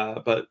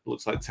 But it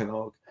looks like Ten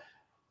Hag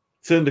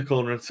turned a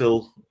corner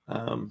until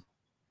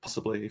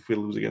possibly, if we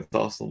lose against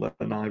Arsenal, then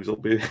the knives will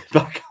be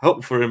back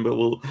out for him.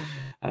 But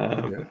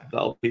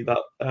that'll be that.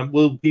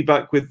 We'll be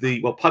back with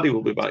Paddy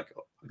will be back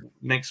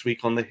next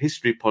week on the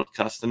History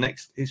Podcast. The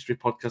next History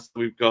Podcast that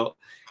we've got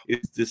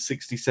is the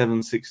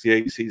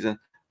 67-68 season.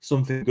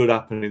 Something good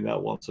happened in that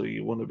one, so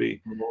you want to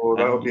be.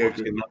 That'll be a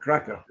good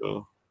cracker.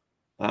 So,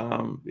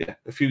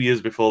 a few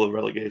years before the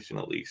relegation,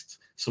 at least.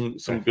 Some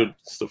good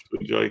stuff to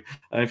enjoy.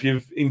 And if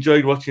you've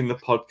enjoyed watching the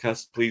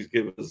podcast, please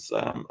give us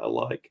a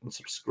like and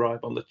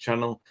subscribe on the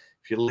channel.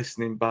 If you're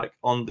listening back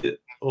on the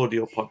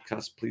audio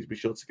podcast, please be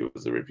sure to give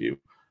us a review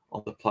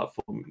on the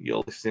platform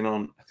you're listening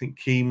on. I think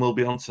Keem will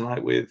be on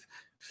tonight with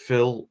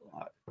Phil.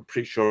 I'm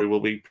pretty sure he will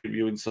be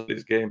previewing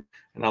Sunday's game,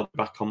 and I'll be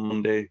back on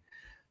Monday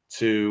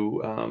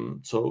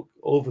to talk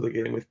over the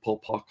game with Paul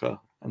Parker.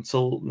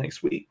 Until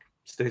next week,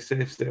 stay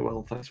safe, stay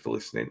well. Thanks for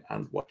listening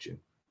and watching.